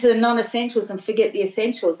move into the non-essentials and forget the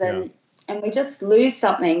essentials, and we just lose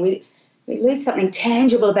something. We lose something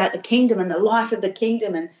tangible about the kingdom and the life of the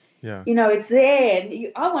kingdom, and it's there. And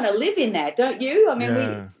I want to live in that, don't you?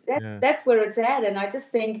 That's where it's at. And I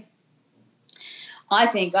just think,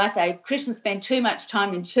 I say Christians spend too much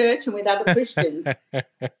time in church and with other Christians.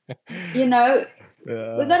 We've got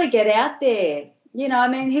to get out there.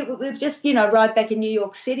 We've just, right back in New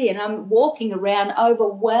York City, and I'm walking around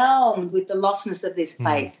overwhelmed with the lostness of this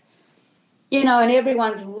place. And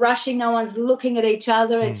everyone's rushing, no one's looking at each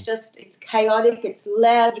other. It's chaotic, it's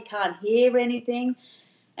loud, you can't hear anything.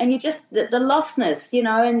 And you just, the lostness,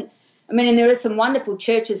 and there are some wonderful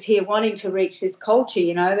churches here wanting to reach this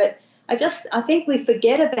culture, but I think we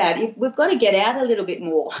forget about it. We've got to get out a little bit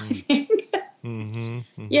more, I think. And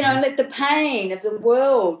let the pain of the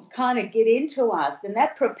world kind of get into us, then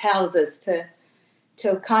that propels us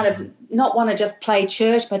to kind of not want to just play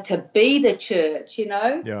church, but to be the church,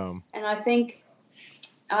 Yeah. And I think,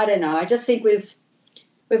 I don't know, I just think we've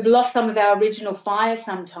lost some of our original fire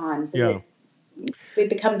sometimes. Yeah. We've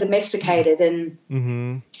become domesticated, and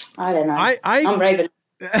I don't know. I'm raving.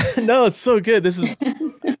 No, it's so good. This is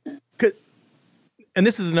good. And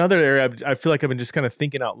this is another area I feel like I've been just kind of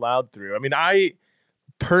thinking out loud through. I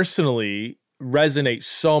personally resonate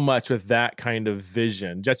so much with that kind of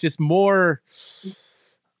vision. Just more,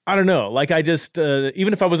 I don't know, like I just,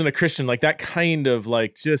 even if I wasn't a Christian, like that kind of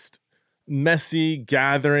like just messy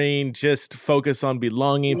gathering, just focus on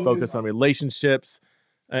belonging, focus on relationships.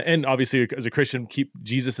 And obviously as a Christian, keep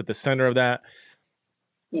Jesus at the center of that.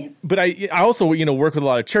 Yeah. But I also, work with a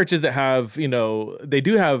lot of churches that have, they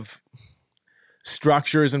do have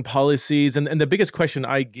structures and policies. And the biggest question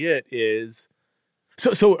I get is,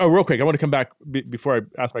 so real quick, I want to come back before I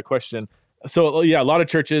ask my question. So yeah, a lot of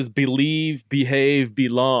churches believe, behave,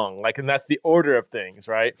 belong, like, and that's the order of things,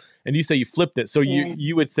 right? And you say you flipped it, so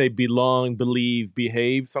you would say belong, believe,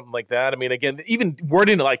 behave, something like that. I mean, again, even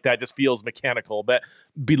wording it like that just feels mechanical, but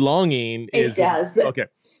belonging it does. But okay.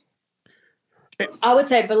 I would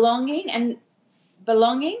say belonging.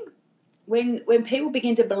 When people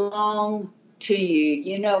begin to belong to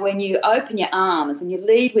you, when you open your arms, when you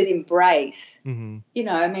lead with embrace, I mean,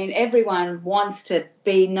 everyone wants to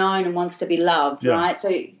be known and wants to be loved, right?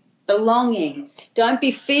 So belonging. Don't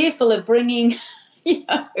be fearful of bringing,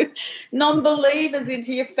 non-believers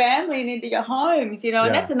into your family and into your homes,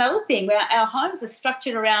 and that's another thing where our homes are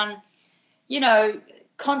structured around,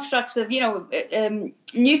 constructs of,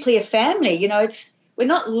 nuclear family. We're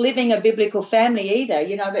not living a biblical family either,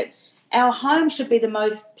 but our home should be the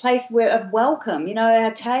most place of welcome,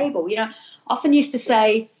 our table. Often used to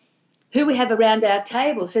say who we have around our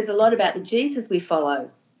table says a lot about the Jesus we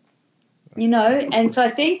follow, And so I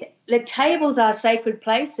think the tables are sacred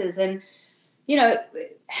places and,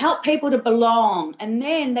 help people to belong. And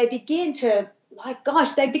then they begin to,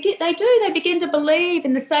 they begin to believe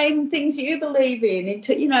in the same things you believe in,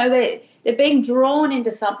 they're being drawn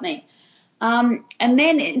into something. And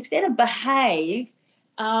then instead of behave,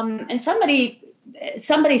 and somebody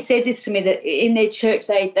said this to me, that in their church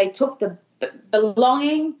they took the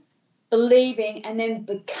belonging, believing, and then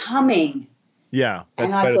becoming. Yeah,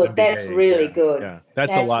 and I thought that's really good. Yeah,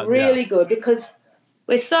 that's a lot. Really good, because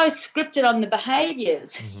we're so scripted on the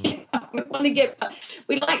behaviours.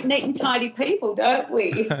 We like neat and tidy people, don't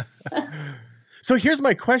we? So here's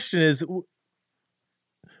my question: is.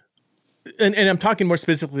 And I'm talking more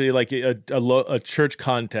specifically like a church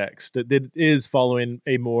context that is following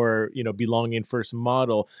a more, belonging first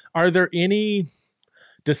model. Are there any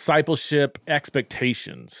discipleship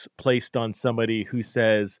expectations placed on somebody who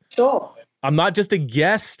says, sure, I'm not just a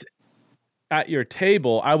guest at your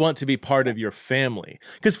table, I want to be part of your family?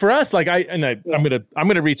 Because for us, I'm gonna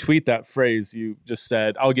retweet that phrase you just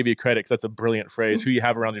said. I'll give you credit because that's a brilliant phrase. Who you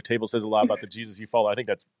have around your table says a lot about the Jesus you follow. I think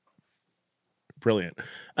that's brilliant.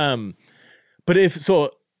 But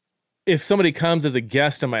if somebody comes as a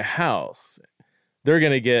guest in my house, they're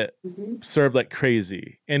going to get served like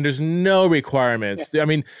crazy. And there's no requirements. Yeah. I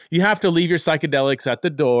mean, you have to leave your psychedelics at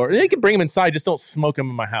the door. They can bring them inside. Just don't smoke them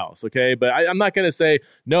in my house. Okay. But I'm not going to say,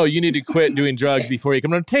 no, you need to quit doing drugs before you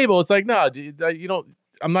come to the table. It's like, no, you don't,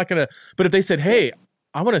 I'm not going to. But if they said, hey,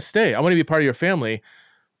 I want to stay, I want to be part of your family.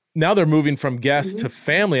 Now they're moving from guest to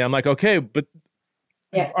family. I'm like, okay, but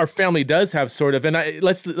our family does have sort of, and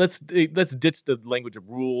let's ditch the language of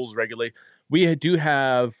rules, regulate. We do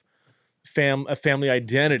have a family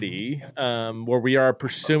identity where we are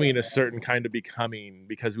pursuing a certain kind of becoming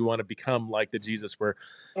because we want to become like the Jesus we're,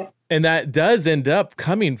 and that does end up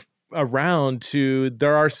coming around to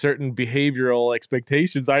there are certain behavioral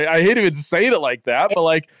expectations. I hate even saying it like that, but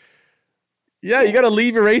like, yeah, you got to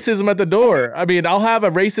leave your racism at the door. I mean, I'll have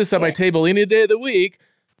a racist at my table any day of the week.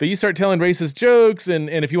 But you start telling racist jokes, and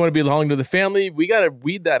if you want to belong to the family, we got to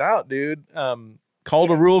weed that out, dude. Call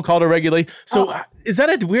to rule, call to regulate. So is that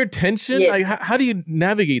a weird tension? Yes. Like, how do you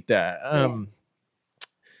navigate that?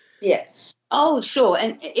 Yeah. Oh, sure.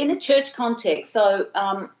 And in a church context, so,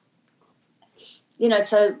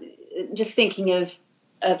 so just thinking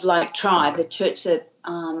of like Tribe, the church that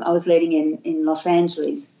I was leading in Los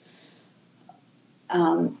Angeles.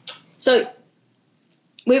 So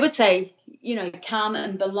we would say, come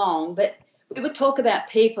and belong, but we would talk about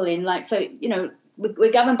people in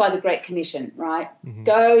we're governed by the Great Commission, right?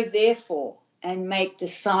 Go, therefore, and make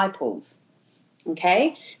disciples,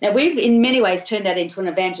 okay? Now, we've in many ways turned that into an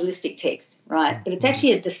evangelistic text, right? But it's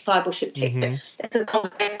actually a discipleship text. That's a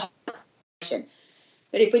conversation.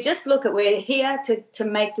 But if we just look at, we're here to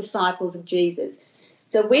make disciples of Jesus.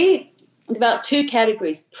 So we developed two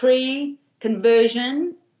categories,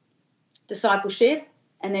 pre-conversion discipleship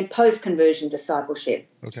and then post-conversion discipleship.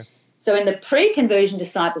 Okay. So in the pre-conversion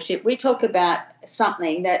discipleship, we talk about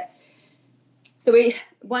something that,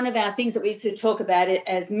 one of our things that we used to talk about it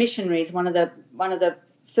as missionaries, one of the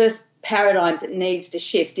first paradigms that needs to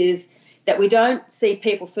shift is that we don't see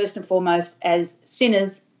people first and foremost as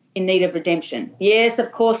sinners in need of redemption. Yes,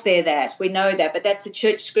 of course they're that. We know that, but that's the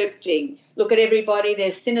church scripting. Look at everybody,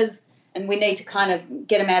 they're sinners, and we need to kind of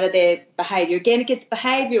get them out of their behaviour. Again, it gets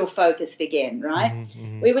behavioural focused again, right?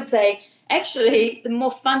 We would say, actually, the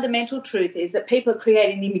more fundamental truth is that people are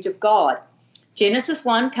created in the image of God. Genesis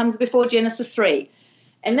 1 comes before Genesis 3.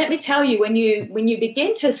 And let me tell you, when you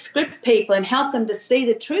begin to script people and help them to see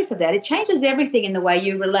the truth of that, it changes everything in the way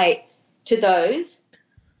you relate to those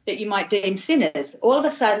that you might deem sinners. All of a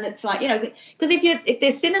sudden it's like, because if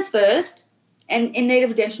they're sinners first and in need of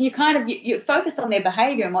redemption, you focus on their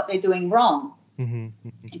behavior and what they're doing wrong.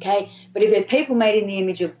 Okay, but if they're people made in the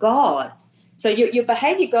image of God, so your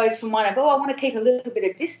behavior goes from one of, I want to keep a little bit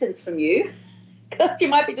of distance from you because you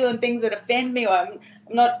might be doing things that offend me or I'm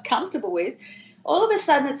not comfortable with. All of a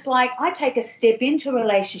sudden, it's like I take a step into a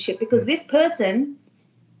relationship because this person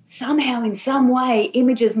somehow in some way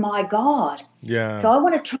images my God. Yeah. So I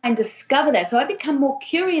want to try and discover that. So I become more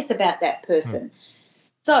curious about that person.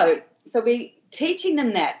 So we teaching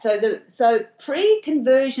them that. So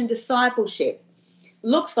pre-conversion discipleship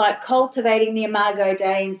looks like cultivating the Imago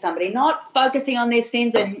Dei in somebody, not focusing on their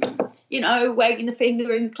sins and, wagging the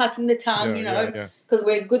finger and clucking the tongue, because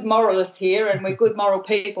we're good moralists here and we're good moral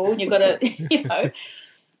people and you've got to,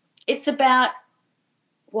 it's about,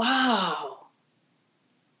 wow.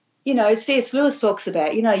 C.S. Lewis talks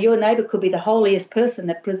about, your neighbour could be the holiest person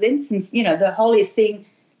that presents, the holiest thing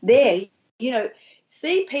there.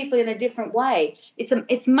 See people in a different way.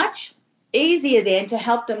 It's much easier then to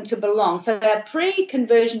help them to belong. So our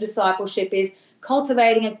pre-conversion discipleship is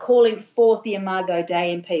cultivating and calling forth the Imago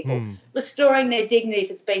Dei in people, restoring their dignity if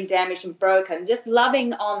it's been damaged and broken, just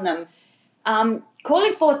loving on them,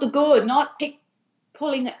 calling forth the good, not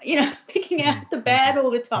picking out the bad all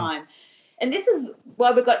the time. And this is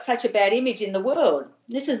why we've got such a bad image in the world.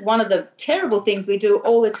 This is one of the terrible things we do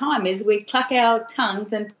all the time is we cluck our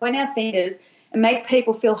tongues and point our fingers and make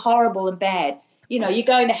people feel horrible and bad. You're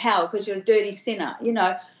going to hell because you're a dirty sinner,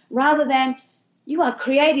 rather than you are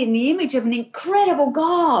created in the image of an incredible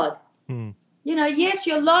God. Yes,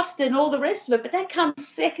 you're lost and all the rest of it, but that comes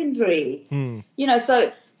secondary.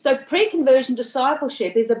 So pre-conversion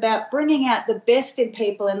discipleship is about bringing out the best in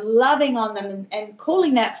people and loving on them and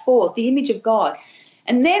calling that forth, the image of God.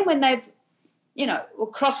 And then when they've,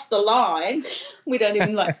 crossed the line, we don't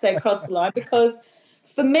even like to say cross the line, because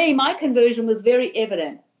for me, my conversion was very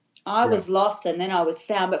evident. I was lost and then I was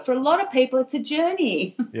found. But for a lot of people, it's a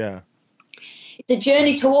journey. Yeah. It's a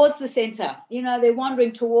journey towards the center. They're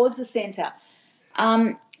wandering towards the center.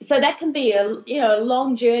 So that can be a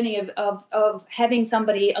long journey of having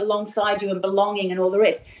somebody alongside you and belonging and all the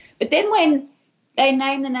rest. But then when they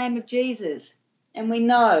name the name of Jesus and we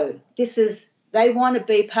know they want to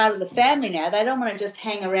be part of the family now. They don't want to just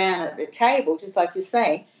hang around at the table, just like you're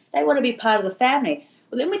saying. They want to be part of the family.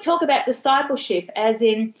 Well, then we talk about discipleship as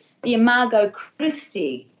in the Imago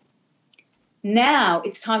Christi. Now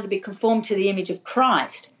it's time to be conformed to the image of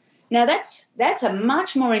Christ. Now that's a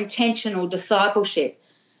much more intentional discipleship.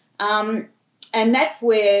 And that's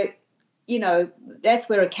where, that's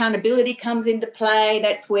where accountability comes into play.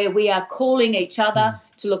 That's where we are calling each other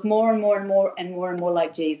to look more and more and more and more and more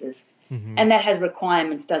like Jesus. And that has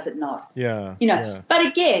requirements, does it not? Yeah. But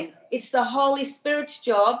again, it's the Holy Spirit's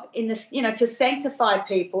job in this, to sanctify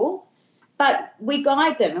people, but we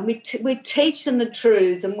guide them and we teach them the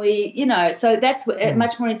truths and so that's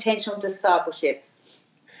much more intentional discipleship.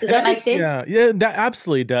 Does that make sense? Yeah, that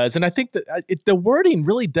absolutely does. And I think that the wording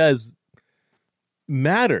really does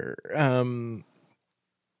matter.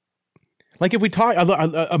 Like if we talk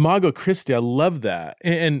Imago Christi, I love that.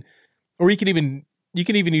 Or you can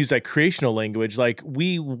even use like creational language. Like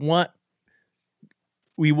we want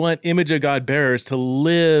image of God bearers to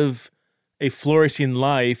live a flourishing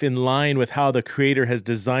life in line with how the Creator has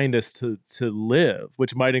designed us to live,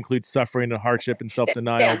 which might include suffering and hardship and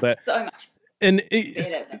self-denial. But so much. And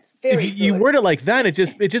if you word it like that, it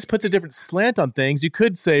just puts a different slant on things. You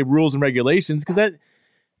could say rules and regulations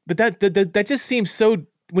but that just seems so.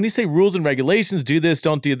 When you say rules and regulations, do this,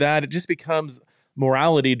 don't do that, it just becomes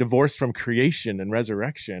morality divorced from creation and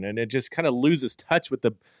resurrection, and it just kind of loses touch with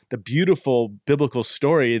the beautiful biblical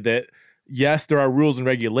story that yes, there are rules and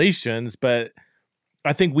regulations, but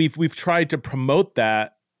I think we've tried to promote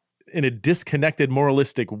that in a disconnected,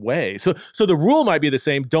 moralistic way. So the rule might be the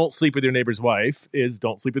same. Don't sleep with your neighbor's wife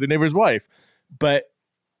don't sleep with your neighbor's wife. But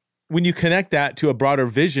when you connect that to a broader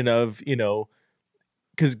vision of,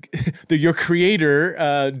 because your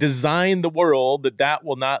Creator designed the world that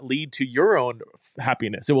will not lead to your own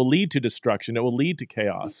happiness. It will lead to destruction. It will lead to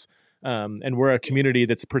chaos. And we're a community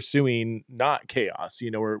that's pursuing not chaos.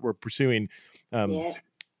 We're pursuing, I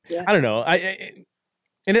don't know.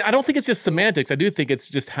 And I don't think it's just semantics. I do think it's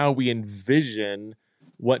just how we envision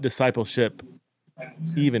what discipleship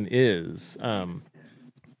even is.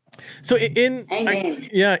 So in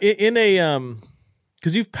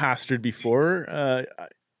because you've pastored before,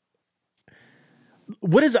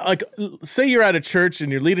 what is it like? Say you're at a church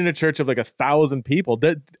and you're leading a church of like 1,000 people.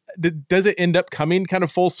 Does it end up coming kind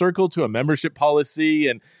of full circle to a membership policy?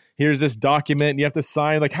 And here's this document and you have to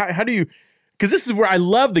sign. Like how do you? Because this is where I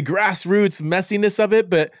love the grassroots messiness of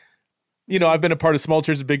it, but I've been a part of small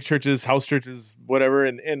churches, big churches, house churches, whatever.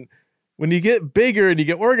 And when you get bigger and you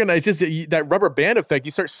get organized, just that rubber band effect,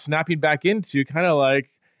 you start snapping back into kind of like,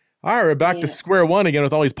 all right, we're back to square one again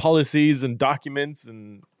with all these policies and documents.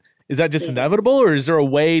 And is that just inevitable, or is there a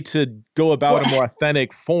way to go about a more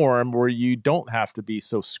authentic form where you don't have to be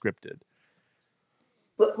so scripted?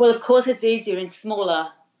 Well, of course, it's easier in smaller,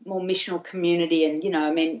 more missional community.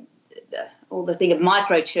 And, all the thing of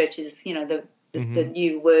micro churches, the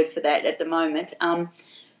new word for that at the moment.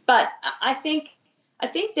 But I think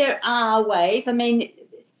there are ways. I mean,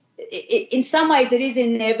 in some ways it is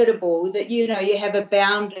inevitable that, you have a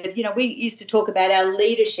bounded, we used to talk about our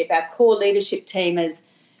leadership, our core leadership team as,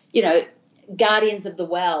 guardians of the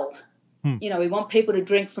well. We want people to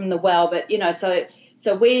drink from the well, but,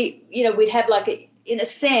 so we, we'd have in a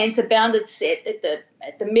sense, a bounded set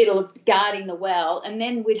at the middle guarding the well, and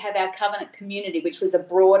then we'd have our covenant community, which was a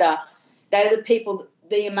broader, they're the people,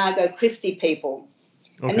 the Imago Christi people.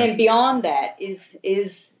 Okay. And then beyond that is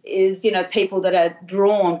people that are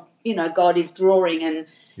drawn, God is drawing, and,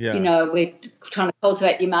 we're trying to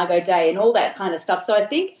cultivate the Imago Dei and all that kind of stuff. So I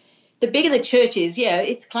think the bigger the church is,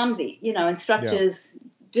 it's clumsy, and structures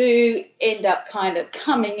do end up kind of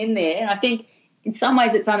coming in there. And I think in some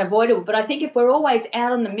ways it's unavoidable. But I think if we're always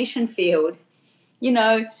out on the mission field,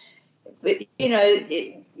 we're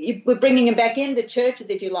bringing them back into churches,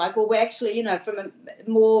 if you like. Well, we're actually, from a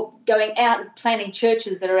more going out and planting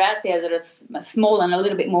churches that are out there that are small and a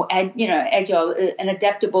little bit more, agile and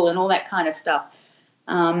adaptable and all that kind of stuff.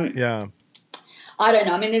 I don't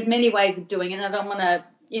know. I mean, there's many ways of doing it. And I don't want to,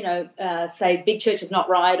 say big church is not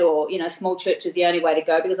right, or, small church is the only way to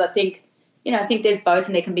go, because I think there's both,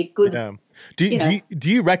 and there can be good. Yeah. Do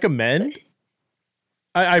you recommend?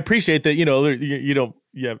 I appreciate that, you don't,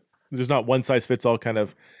 there's not one size fits all kind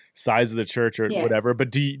of size of the church or whatever, but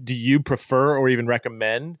do you prefer or even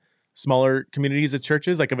recommend smaller communities of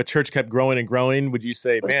churches? Like if a church kept growing and growing, would you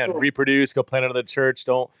say, reproduce, go plant another church,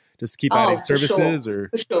 don't just keep adding services?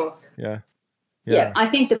 For sure. Yeah. I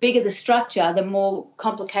think the bigger the structure, the more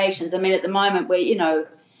complications. I mean, at the moment we're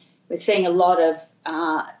seeing a lot of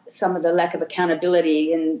some of the lack of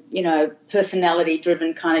accountability and,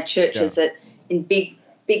 personality-driven kind of churches that in big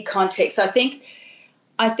contexts. I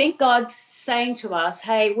think God's saying to us,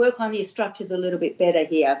 hey, work on your structures a little bit better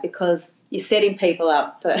here, because you're setting people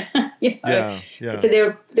up for, for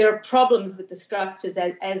there are problems with the structures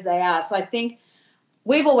as they are. So I think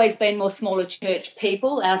we've always been more smaller church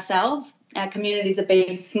people ourselves. Our communities have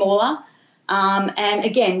been smaller and,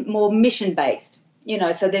 again, more mission-based.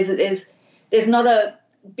 So there's not a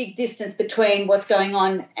big distance between what's going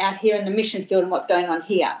on out here in the mission field and what's going on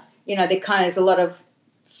here. There's a lot of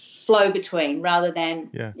flow between, rather than,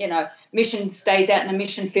 mission stays out in the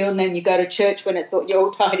mission field and then you go to church when you're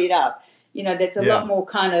all tidied up. There's a lot more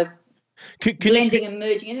kind of blending and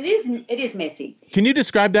merging, and it is messy. Can you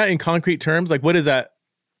describe that in concrete terms? Like, what does that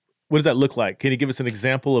look like? Can you give us an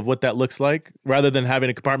example of what that looks like, rather than having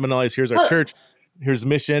a compartmentalized, here's our church, here's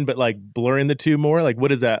mission, but like blurring the two more? Like, what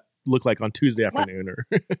does that look like on Tuesday afternoon?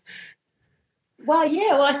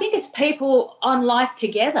 I think it's people on life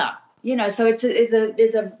together. So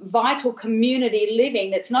there's a vital community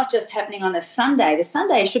living that's not just happening on a Sunday. The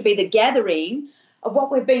Sunday should be the gathering of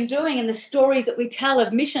what we've been doing and the stories that we tell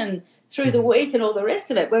of mission through the week and all the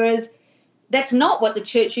rest of it. Whereas that's not what the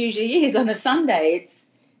church usually is on a Sunday. It's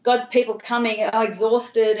God's people coming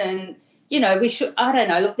exhausted, and, we should, I don't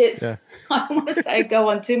know, look, I don't want to go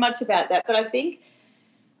on too much about that, but I think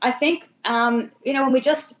when we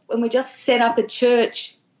just set up a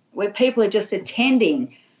church where people are just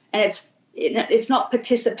attending, and it's not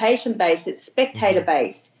participation based, it's spectator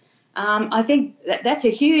based. I think that's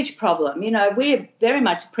a huge problem. We're very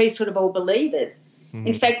much a priesthood of all believers. Mm-hmm.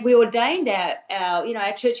 In fact, we ordained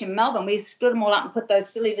our church in Melbourne. We stood them all up and put those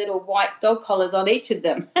silly little white dog collars on each of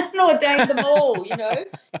them and ordained them all.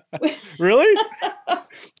 Really?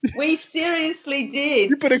 We seriously did.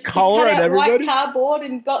 You put a collar on everybody? White cardboard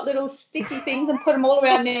and got little sticky things and put them all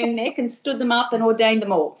around their neck and stood them up and ordained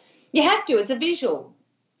them all. You have to. It's a visual.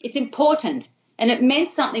 It's important, and it meant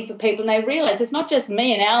something for people, and they realise it's not just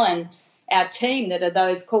me and Alan, our team, that are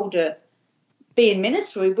those called to be in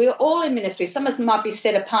ministry. We're all in ministry. Some of us might be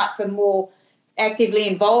set apart from more actively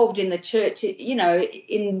involved in the church,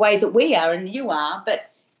 in ways that we are and you are, but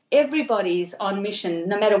everybody's on mission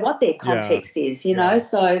no matter what their context is,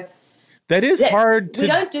 so that is hard to... We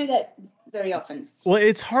don't do that very often. Well,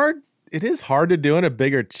 it's hard. It is hard to do in a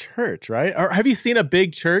bigger church, right? Or have you seen a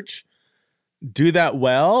big church do that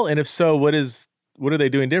well? And if so, what are they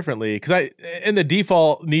doing differently? Because the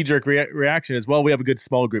default knee-jerk reaction is, well, we have a good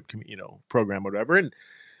small group, program or whatever. And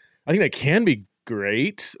I think that can be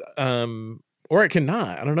great. Or it can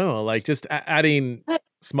not. I don't know. Like just adding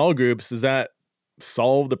small groups, does that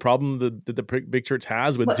solve the problem that the big church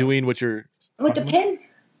has with doing what you're? Well,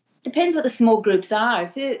 depends what the small groups are.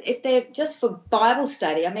 If they're just for Bible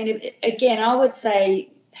study, I mean, again, I would say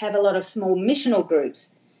have a lot of small missional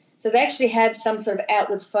groups. So they actually have some sort of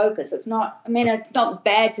outward focus. It's not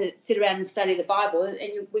bad to sit around and study the Bible, and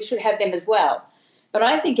we should have them as well. But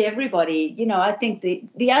I think everybody, I think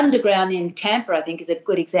the underground in Tampa, I think, is a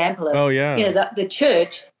good example of, the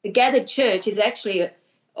church, the gathered church is actually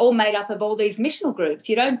all made up of all these missional groups.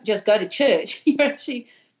 You don't just go to church. You're actually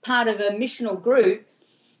part of a missional group,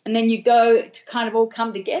 and then you go to kind of all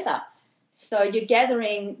come together. So you're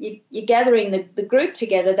gathering the group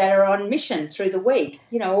together that are on mission through the week,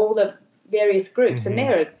 all the various groups, and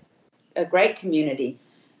they're a great community.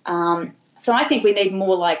 So I think we need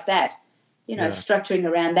more like that. Structuring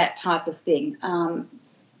around that type of thing.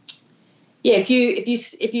 If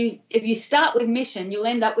you start with mission, you'll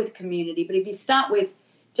end up with community. But if you start with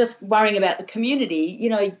just worrying about the community,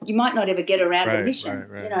 you might not ever get around to mission.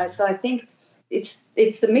 Right. So I think it's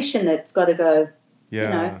the mission that's got to go.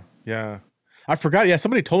 Yeah, yeah. I forgot. Yeah,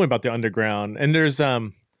 somebody told me about the underground, and there's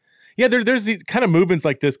there's these kind of movements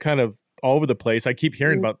like this, kind of all over the place. I keep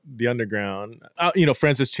hearing about the underground.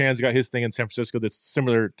 Francis Chan's got his thing in San Francisco that's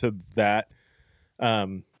similar to that.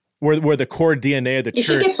 Where the core DNA of the church. You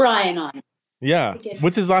should get Brian on. Yeah.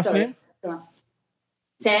 What's his last name? Brian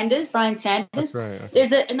Sanders. That's right. Okay.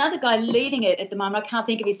 There's another guy leading it at the moment. I can't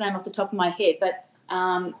think of his name off the top of my head,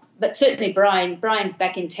 but certainly Brian's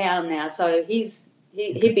back in town now, so he'd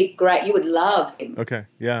be great. You would love him. Okay.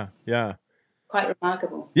 Yeah. Yeah. Quite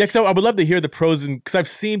remarkable. Yeah. So I would love to hear the pros, because I've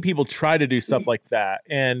seen people try to do stuff like that,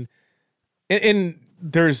 and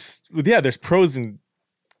there's pros and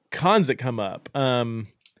cons that come up.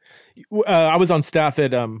 I was on staff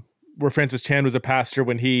at where Francis Chan was a pastor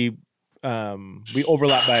when we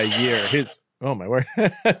overlapped by a year. Oh my word.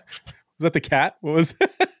 Was that the cat? What was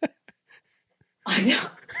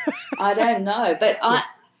I don't know, but I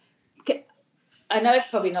know it's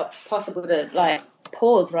probably not possible to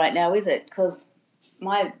pause right now, is it? Because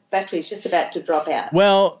my battery's just about to drop out.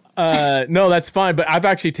 Well, no, that's fine. But I've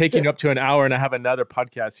actually taken you up to an hour, and I have another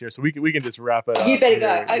podcast here, so we can just wrap it up. You better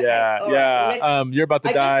go. Okay. Yeah, right. You're about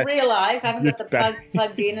to die. I just realized I haven't got the plug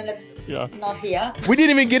plugged in, and it's not here. We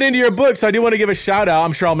didn't even get into your book, so I do want to give a shout out.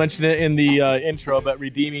 I'm sure I'll mention it in the intro, but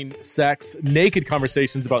Redeeming Sex, Naked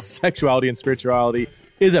Conversations About Sexuality and Spirituality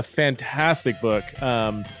is a fantastic book.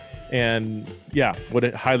 And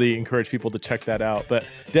would highly encourage people to check that out. But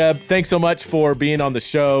Deb, thanks so much for being on the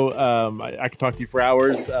show. I could talk to you for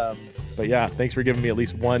hours. But yeah, thanks for giving me at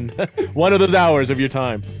least one of those hours of your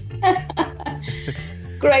time.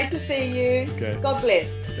 Great to see you. Okay. God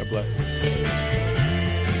bless. God bless.